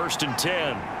 now, 1st and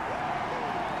 10.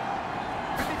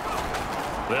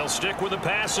 They'll stick with the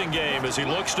passing game as he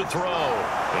looks to throw.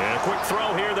 And a quick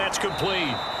throw here, that's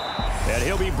complete. And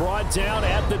he'll be brought down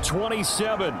at the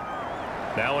 27.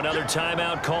 Now another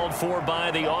timeout called for by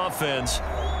the offense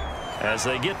as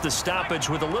they get the stoppage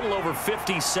with a little over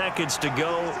 50 seconds to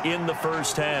go in the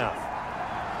first half.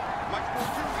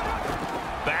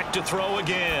 Back to throw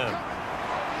again.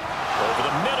 Over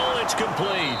the middle, it's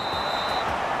complete.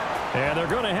 And they're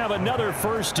going to have another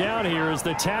first down here as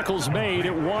the tackle's made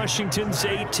at Washington's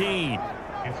 18.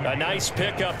 A nice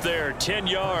pickup there, 10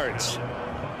 yards.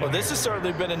 Well, this has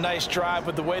certainly been a nice drive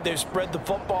with the way they've spread the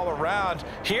football around.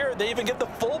 Here, they even get the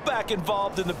fullback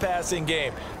involved in the passing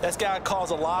game. That's got to cause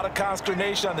a lot of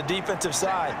consternation on the defensive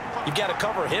side. You've got to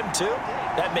cover him, too.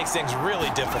 That makes things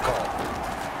really difficult.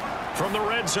 From the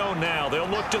red zone now, they'll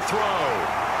look to throw.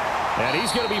 And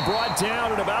he's going to be brought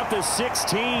down at about the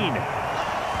 16.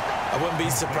 I wouldn't be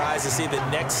surprised to see the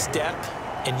next step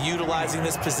in utilizing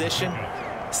this position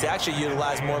is to actually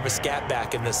utilize more of a scat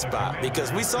back in this spot,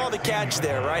 because we saw the catch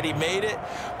there, right? He made it,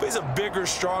 but he's a bigger,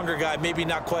 stronger guy, maybe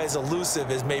not quite as elusive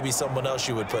as maybe someone else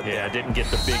you would put there. Yeah, didn't get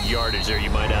the big yardage there you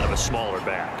might out of a smaller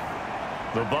back.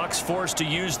 The Bucs forced to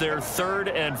use their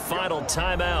 3rd and final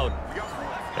timeout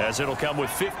as it'll come with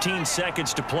 15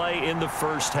 seconds to play in the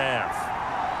first half.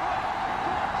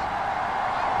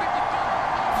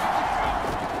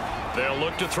 They'll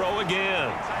look to throw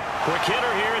again. Quick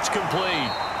hitter here. It's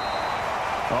complete.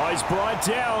 Oh, he's brought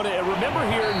down. And remember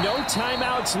here, no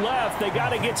timeouts left. They got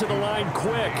to get to the line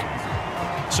quick.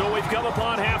 So we've come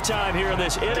upon halftime here in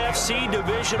this NFC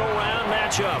divisional round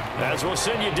matchup. As we'll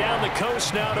send you down the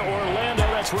coast now to Orlando,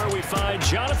 that's where we find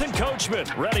Jonathan Coachman,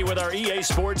 ready with our EA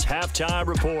Sports halftime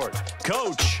report.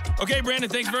 Coach. Okay, Brandon,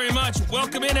 thanks very much.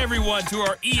 Welcome in, everyone, to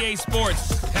our EA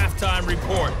Sports halftime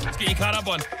report. Let's get you caught up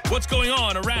on what's going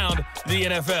on around the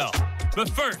NFL. But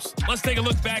first, let's take a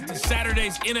look back to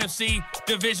Saturday's NFC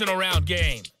divisional round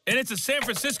game. And it's the San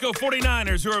Francisco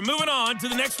 49ers who are moving on to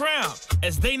the next round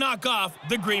as they knock off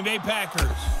the Green Bay Packers.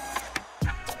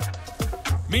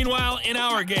 Meanwhile, in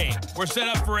our game, we're set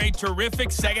up for a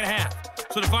terrific second half.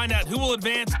 So to find out who will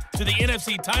advance to the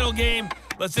NFC title game,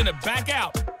 let's send it back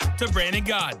out to Brandon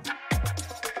Godden.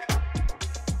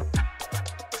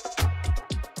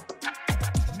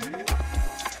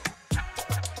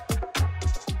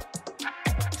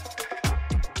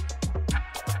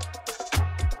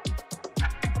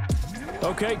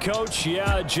 Okay, Coach,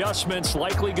 yeah, adjustments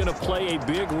likely going to play a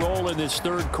big role in this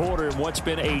third quarter in what's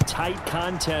been a tight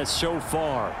contest so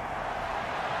far.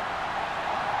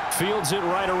 Fields it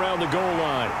right around the goal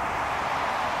line.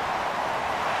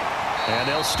 And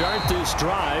they'll start this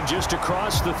drive just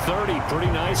across the 30.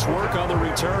 Pretty nice work on the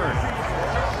return.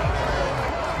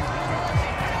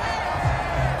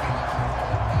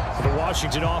 The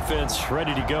Washington offense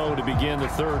ready to go to begin the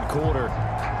third quarter.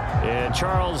 And,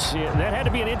 Charles, that had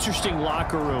to be an interesting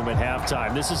locker room at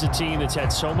halftime. This is a team that's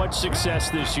had so much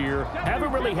success this year.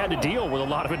 Haven't really had to deal with a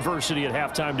lot of adversity at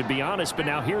halftime, to be honest. But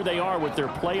now here they are with their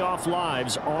playoff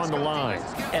lives on the line.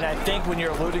 And I think when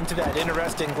you're alluding to that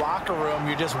interesting locker room,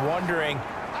 you're just wondering,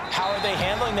 how are they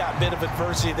handling that bit of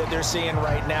adversity that they're seeing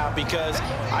right now? Because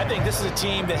I think this is a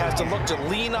team that has to look to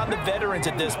lean on the veterans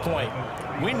at this point.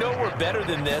 We know we're better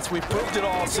than this. We've proved it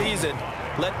all season.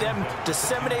 Let them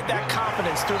disseminate that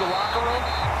confidence through the locker room.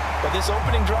 But this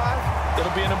opening drive,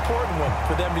 it'll be an important one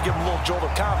for them to give them a little jolt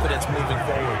of confidence moving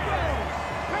forward.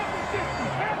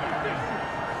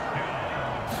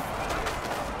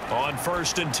 On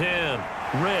 1st and 10,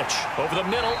 Rich over the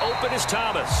middle, open is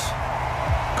Thomas.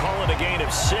 Call it a gain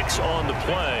of 6 on the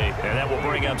play, and that will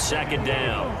bring up second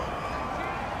down.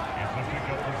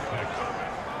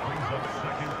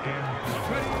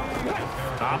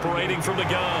 Operating from the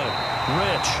gun,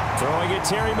 Rich throwing it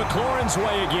Terry McLaurin's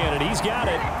way again, and he's got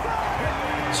it.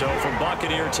 So from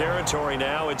Buccaneer territory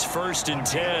now, it's 1st and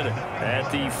 10 at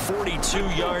the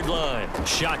 42-yard line.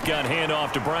 Shotgun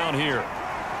handoff to Brown here.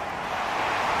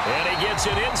 And he gets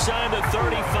it inside the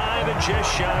 35 and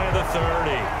just shy of the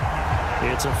 30.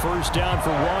 It's a first down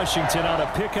for Washington on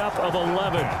a pickup of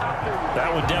 11.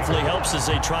 That one definitely helps as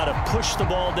they try to push the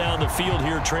ball down the field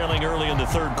here, trailing early in the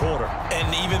third quarter.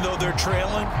 And even though they're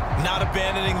trailing, not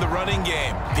abandoning the running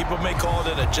game. People may call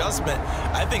it an adjustment.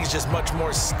 I think it's just much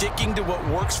more sticking to what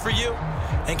works for you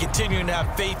and continuing to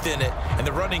have faith in it. And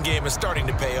the running game is starting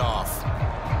to pay off.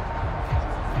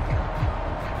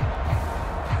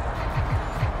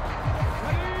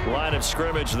 Line of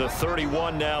scrimmage, the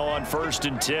 31 now on 1st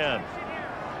and 10.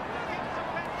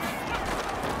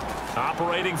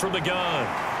 Operating from the gun,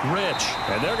 Rich.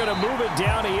 And they're going to move it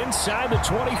down inside the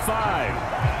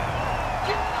 25.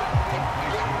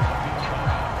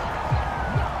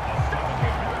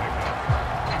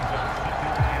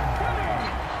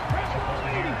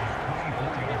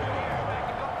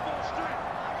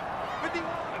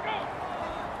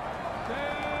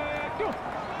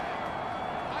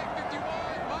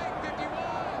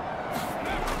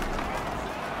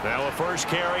 Now a first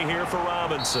carry here for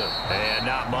Robinson. And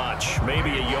not much. Maybe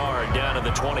a yard down to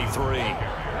the 23.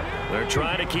 They're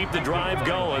trying to keep the drive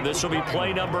going. This will be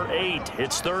play number 8.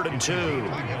 It's 3rd and 2.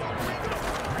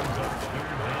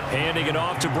 Handing it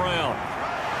off to Brown.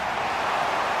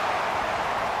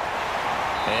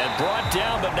 And brought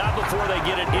down, but not before they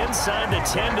get it inside the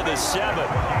 10 to the 7.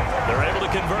 They're able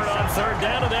to convert on 3rd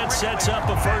down, and that sets up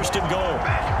a 1st and goal.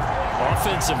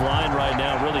 Offensive line right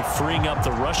now really freeing up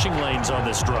the rushing lanes on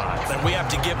this drive. And we have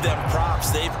to give them props.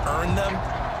 They've earned them.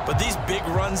 But these big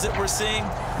runs that we're seeing,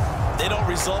 they don't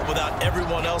result without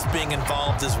everyone else being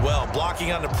involved as well.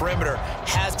 Blocking on the perimeter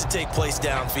has to take place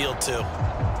downfield too.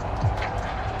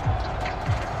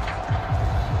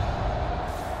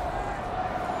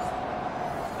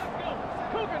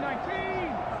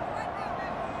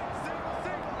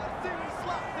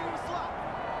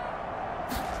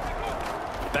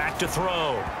 Back to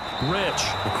throw. Rich.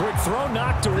 A quick throw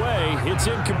knocked away. It's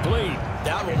incomplete.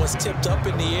 That one was tipped up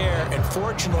in the air and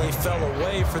fortunately fell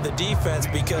away for the defense,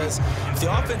 because if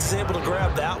the offense is able to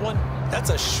grab that one, that's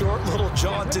a short little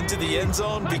jaunt into the end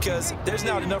zone, because there's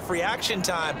not enough reaction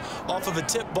time off of a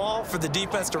tip ball for the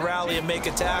defense to rally and make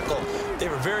a tackle. They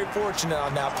were very fortunate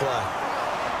on that play.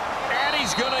 And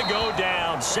he's going to go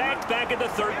down. Sacked back at the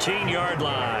 13-yard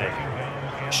line.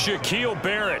 Shaquille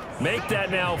Barrett make that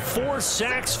now 4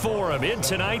 sacks for him in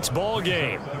tonight's ball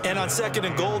game. And on 2nd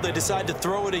and goal, they decide to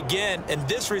throw it again, and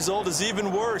this result is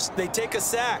even worse. They take a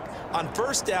sack. On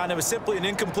 1st down, it was simply an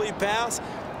incomplete pass.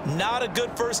 Not a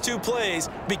good first 2 plays,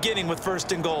 beginning with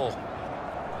 1st and goal.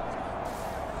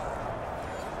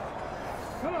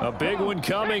 A big one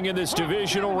coming in this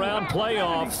divisional round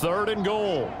playoff. 3rd and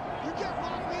goal.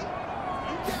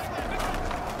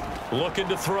 Looking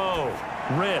to throw.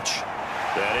 Rich.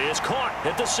 That is caught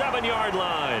at the 7-yard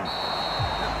line.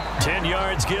 10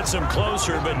 yards gets him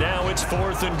closer, but now it's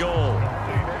 4th and goal.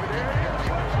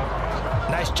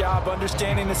 Nice job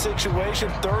understanding the situation.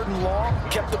 3rd and long,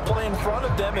 kept the play in front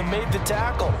of them and made the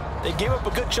tackle. They gave up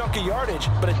a good chunk of yardage,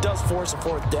 but it does force a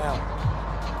 4th down.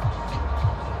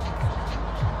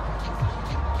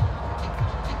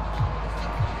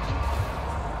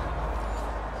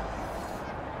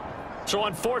 So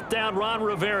on 4th down, Ron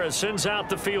Rivera sends out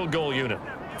the field goal unit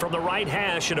from the right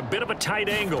hash at a bit of a tight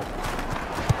angle.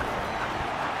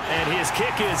 And his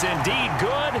kick is indeed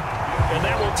good, and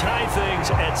that will tie things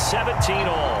at 17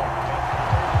 all.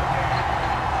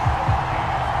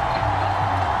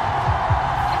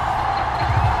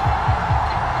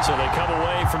 So they come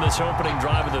away from this opening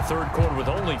drive in the 3rd quarter with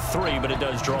only 3, but it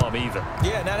does draw them even.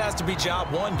 Yeah, and that has to be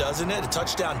job 1, doesn't it? A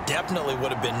touchdown definitely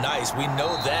would have been nice. We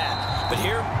know that. But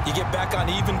here, you get back on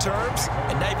even terms,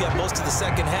 and now you've got most of the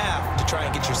 2nd half to try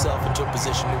and get yourself into a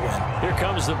position to win. Here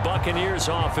comes the Buccaneers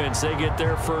offense. They get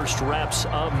their first reps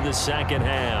of the 2nd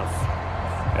half.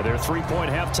 And their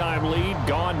 3-point halftime lead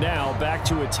gone now, back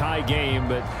to a tie game.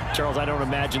 But, Charles, I don't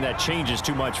imagine that changes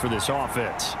too much for this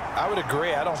offense. I would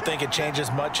agree. I don't think it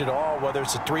changes much at all, whether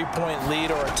it's a 3-point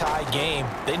lead or a tie game.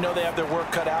 They know they have their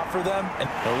work cut out for them. And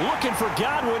looking for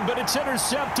Godwin, but it's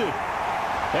intercepted.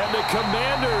 And the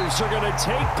Commanders are going to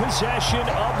take possession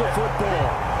of the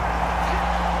football.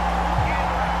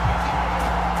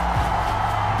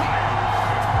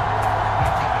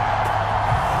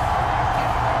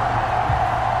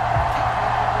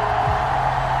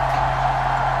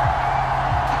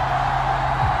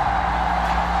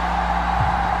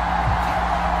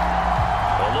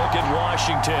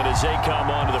 Washington as they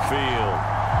come onto the field.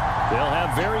 They'll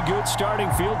have very good starting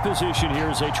field position here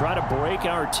as they try to break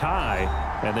our tie,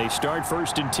 and they start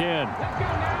 1st and 10.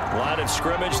 Line of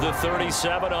scrimmage, the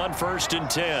 37 on 1st and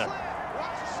 10.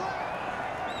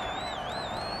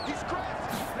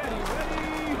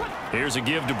 Here's a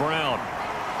give to Brown.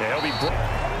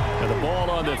 And the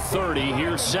ball on the 30.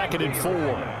 Here's 2nd and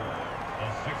 4.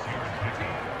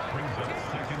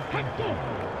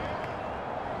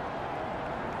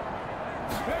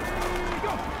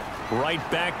 Right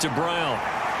back to Brown.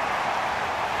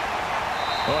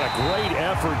 What a great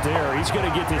effort there. He's going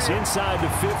to get this inside the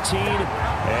 15,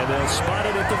 and they'll spot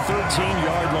it at the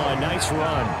 13-yard line. Nice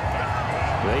run.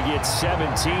 They get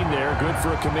 17 there. Good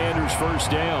for a Commanders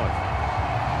 1st down.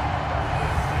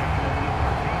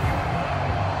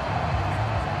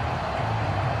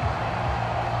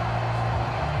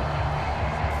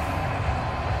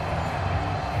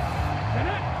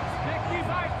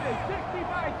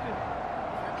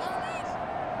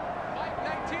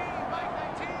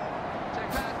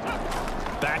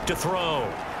 Back to throw.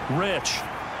 Rich.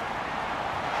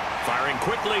 Firing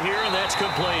quickly here, and that's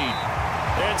complete.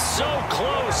 And so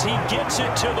close, he gets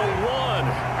it to the 1.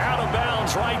 Out of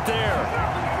bounds right there.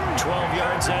 12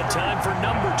 yards that time for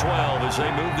number 12 as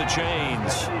they move the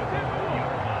chains.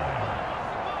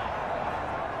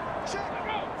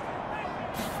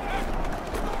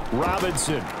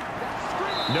 Robinson.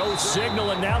 No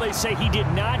signal, and now they say he did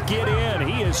not get in.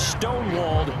 He is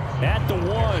stonewalled at the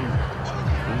 1.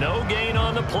 No gain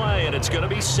on the play, and it's going to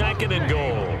be 2nd and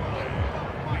goal.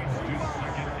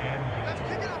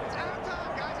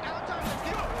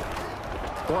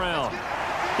 Brown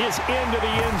is into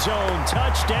the end zone.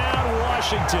 Touchdown,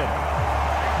 Washington.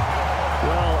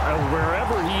 Well,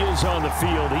 wherever he is on the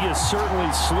field, he is certainly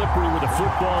slippery with a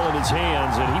football in his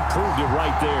hands, and he proved it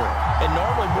right there. And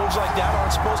normally moves like that aren't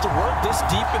supposed to work this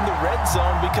deep in the red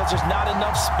zone because there's not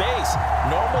enough space.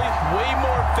 Normally way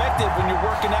more effective when you're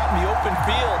working out in the open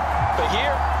field. But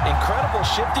here, incredible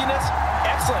shiftiness,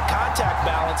 excellent contact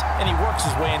balance, and he works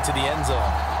his way into the end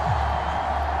zone.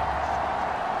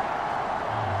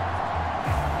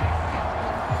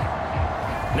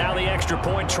 Now the extra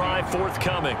point try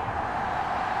forthcoming.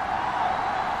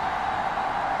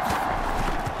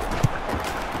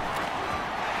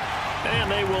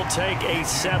 And they will take a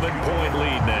 7-point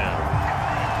lead now.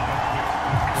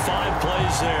 5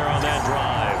 plays there on that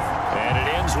drive. And it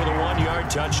ends with a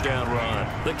 1-yard touchdown run.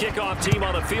 The kickoff team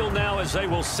on the field now as they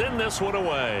will send this one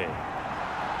away.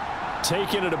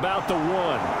 Taking it about the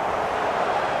 1.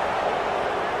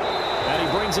 And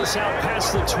he brings us out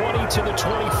past the 20 to the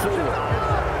 24.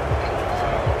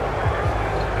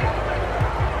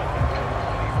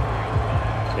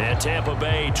 And Tampa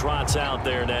Bay trots out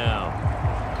there now.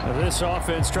 This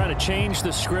offense trying to change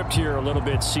the script here a little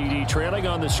bit, CD. Trailing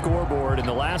on the scoreboard, and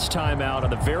the last time out on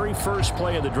the very first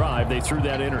play of the drive, they threw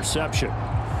that interception.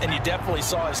 And you definitely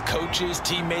saw his coaches,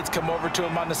 teammates come over to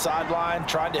him on the sideline,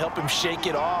 trying to help him shake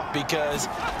it off, because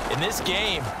in this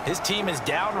game, his team is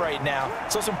down right now.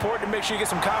 So it's important to make sure you get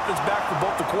some confidence back for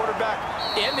both the quarterback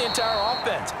and the entire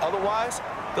offense. Otherwise,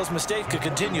 those mistakes could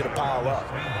continue to pile up.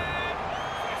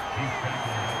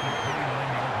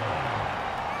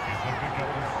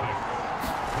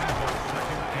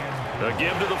 A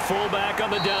give to the fullback on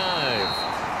the dive.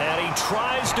 And he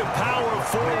tries to power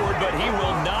forward, but he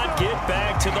will not get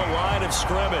back to the line of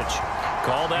scrimmage.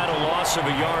 Call that a loss of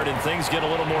a yard, and things get a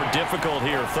little more difficult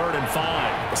here, 3rd and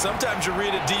 5. Sometimes you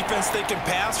read a defense, they can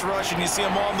pass rush, and you see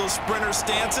them all in those sprinter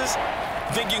stances.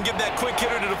 You think you can give that quick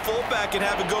hitter to the fullback and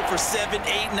have it go for 7,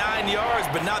 8, 9 yards,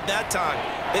 but not that time.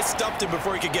 They stuffed him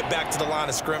before he could get back to the line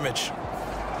of scrimmage.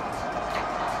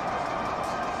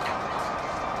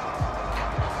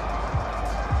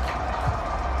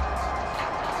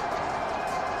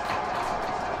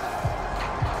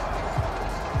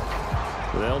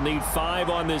 They'll need 5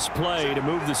 on this play to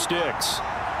move the sticks.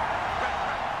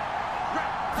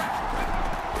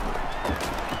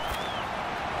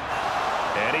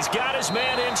 And he's got his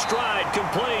man in stride,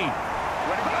 complete.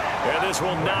 And this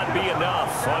will not be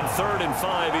enough. On 3rd and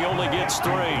 5, he only gets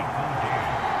 3.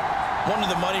 One of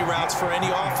the money routes for any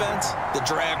offense, the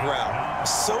drag route.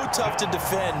 So tough to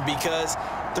defend because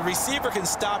the receiver can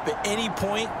stop at any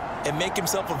point and make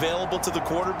himself available to the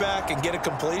quarterback and get a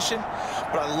completion.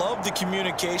 But I love the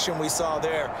communication we saw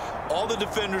there. All the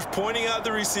defenders pointing out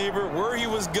the receiver, where he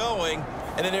was going,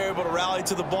 and then they're able to rally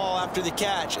to the ball after the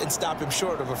catch and stop him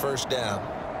short of a first down.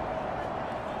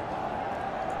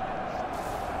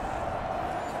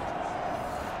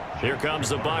 Here comes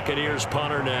the Buccaneers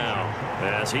punter now,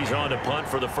 as he's on to punt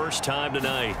for the first time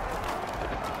tonight.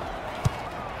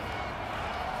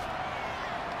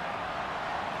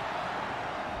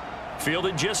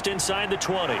 Fielded just inside the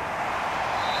 20.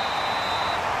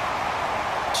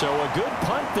 So a good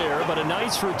punt there, but a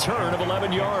nice return of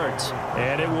 11 yards.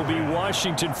 And it will be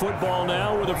Washington football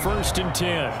now with a 1st and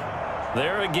 10.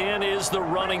 There again is the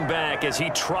running back as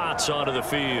he trots onto the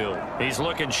field. He's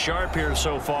looking sharp here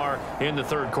so far in the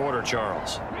 3rd quarter,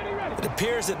 Charles. It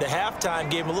appears that the halftime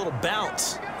gave him a little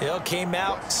bounce. You know, came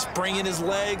out, springing his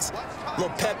legs, a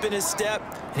little pep in his step,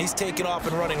 and he's taking off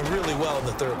and running really well in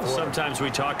the 3rd quarter. Sometimes we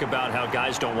talk about how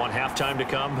guys don't want halftime to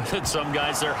come, but some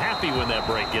guys, they're happy when that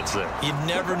break gets there. You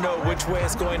never know which way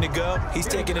it's going to go. He's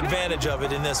taking advantage of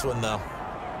it in this one, though.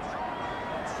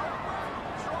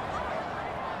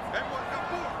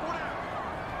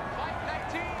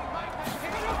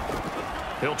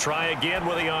 He'll try again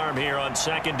with the arm here on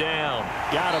 2nd down.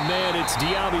 Got a man. It's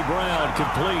Diaby Brown,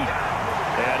 complete.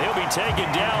 And he'll be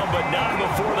taken down, but not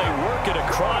before they work it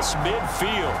across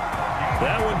midfield.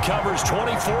 That one covers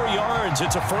 24 yards.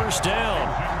 It's a 1st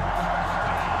down.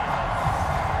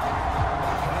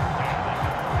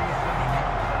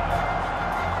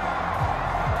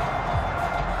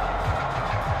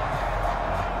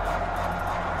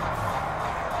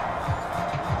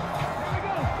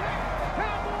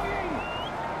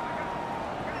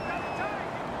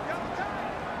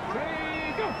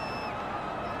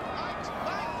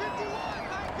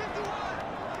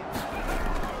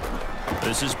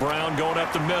 This is Brown going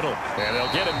up the middle. And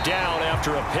they'll get him down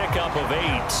after a pickup of 8.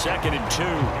 2nd and 2.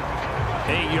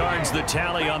 8 yards the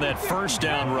tally on that 1st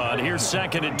down run. Here's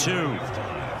 2nd and 2.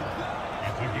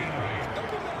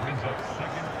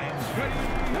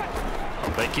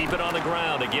 They keep it on the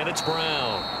ground. Again, it's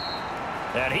Brown.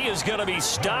 And he is going to be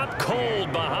stopped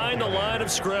cold behind the line of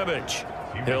scrimmage.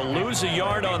 He'll lose a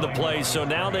yard on the play, so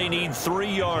now they need 3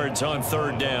 yards on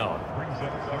 3rd down.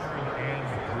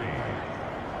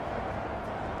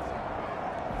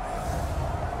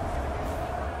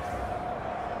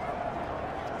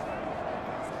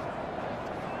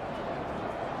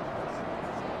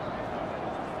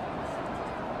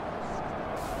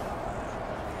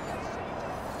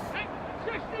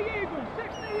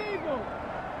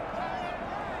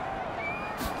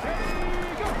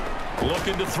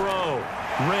 Looking to throw.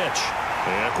 Rich.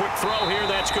 And a quick throw here.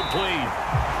 That's complete.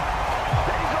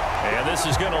 And this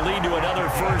is going to lead to another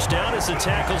first down as the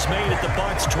tackle's made at the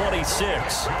Bucs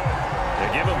 26. They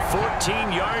give him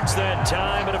 14 yards that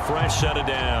time and a fresh set of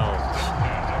downs.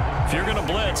 If you're going to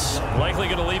blitz, likely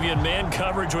going to leave you in man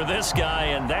coverage with this guy,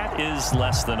 and that is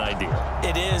less than ideal.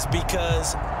 It is,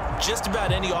 because just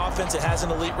about any offense that has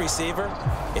an elite receiver,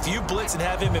 if you blitz and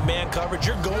have him in man coverage,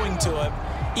 you're going to him,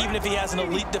 even if he has an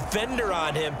elite defender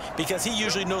on him, because he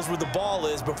usually knows where the ball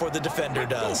is before the defender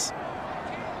does.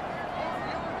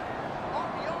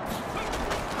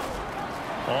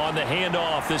 On the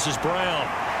handoff, this is Brown.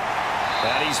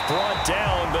 And he's brought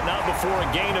down, but not before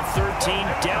a gain of 13,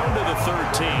 down to the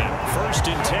 13. First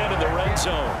and 10 in the red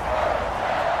zone.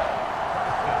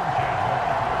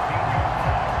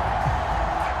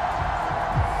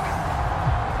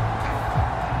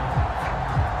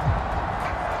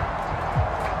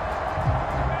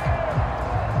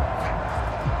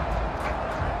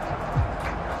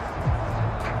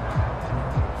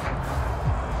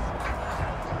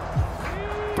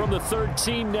 From the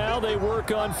 13 now, they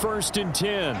work on first and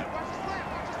 10.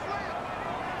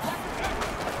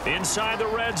 Inside the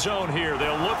red zone here,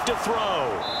 they'll look to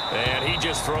throw. And he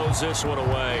just throws this one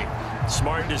away.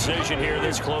 Smart decision here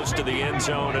this close to the end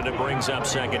zone, and it brings up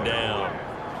second down.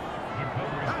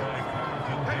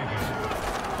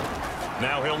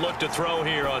 Now he'll look to throw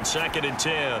here on second and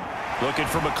 10. Looking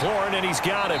for McLaurin, and he's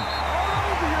got him.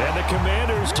 And the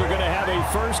Commanders are going to have a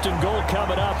first and goal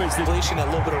coming up as the Completion, a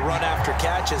little bit of run after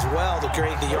catch as well to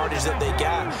create the yardage that they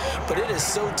got. But it is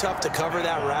so tough to cover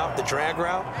that route, the drag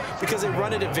route, because they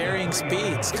run it at varying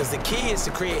speeds, because the key is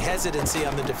to create hesitancy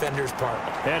on the defender's part.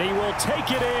 And he will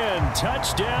take it in.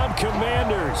 Touchdown,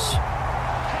 Commanders.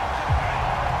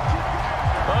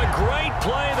 A great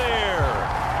play there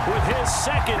with his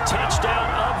second touchdown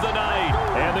of the night.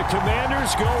 And the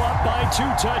Commanders go up by 2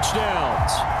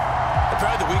 touchdowns.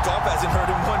 Probably the week off hasn't hurt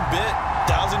him one bit.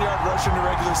 1,000-yard rush in the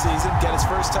regular season, get his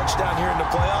first touchdown here in the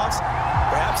playoffs.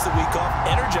 Perhaps the week off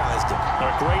energized him. A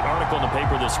great article in the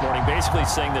paper this morning basically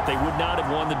saying that they would not have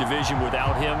won the division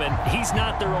without him, and he's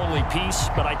not their only piece,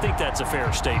 but I think that's a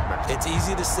fair statement. It's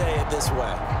easy to say it this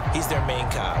way. He's their main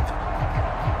cog.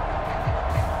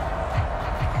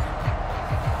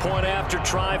 Point after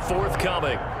try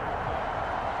forthcoming.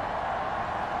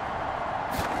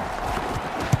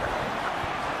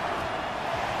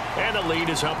 And the lead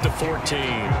is up to 14. A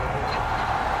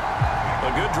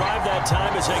good drive that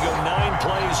time as they go 9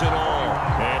 plays in all.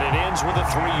 And it ends with a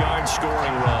 3-yard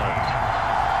scoring run.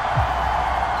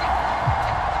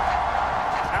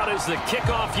 Out is the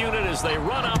kickoff unit as they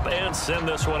run up and send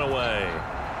this one away.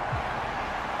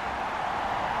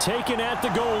 Taken at the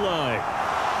goal line.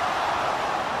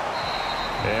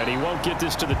 And he won't get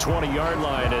this to the 20-yard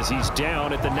line as he's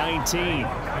down at the 19.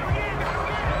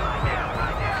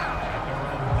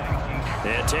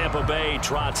 And Tampa Bay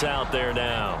trots out there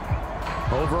now.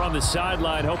 Over on the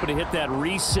sideline, hoping to hit that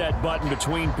reset button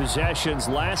between possessions.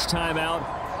 Last time out,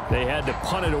 they had to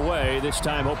punt it away. This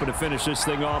time, hoping to finish this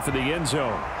thing off in the end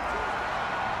zone.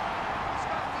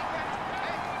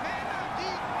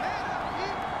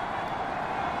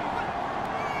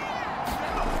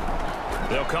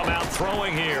 They'll come out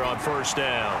throwing here on first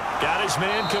down. Got his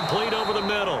man complete over the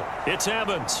middle. It's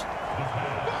Evans.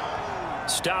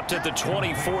 Stopped at the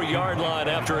 24-yard line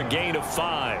after a gain of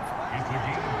 5.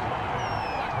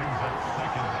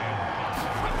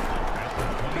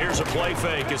 Here's a play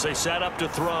fake as they set up to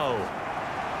throw.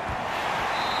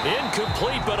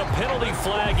 Incomplete, but a penalty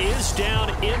flag is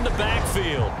down in the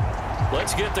backfield.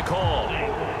 Let's get the call.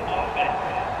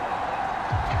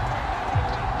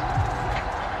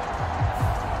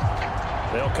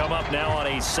 They'll come up now on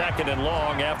a 2nd and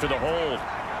long after the hold.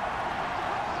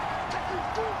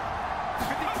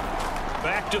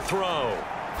 Back to throw.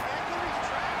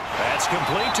 That's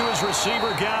complete to his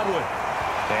receiver, Godwin.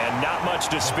 And not much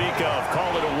to speak of.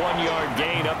 Call it a 1-yard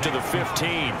gain up to the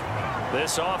 15.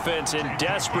 This offense in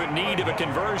desperate need of a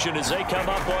conversion as they come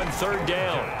up on 3rd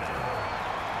down.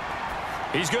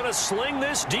 He's going to sling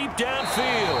this deep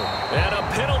downfield. And a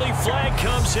penalty flag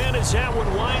comes in as that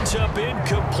one winds up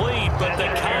incomplete. But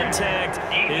the contact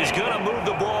is going to move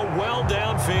the ball well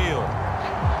downfield.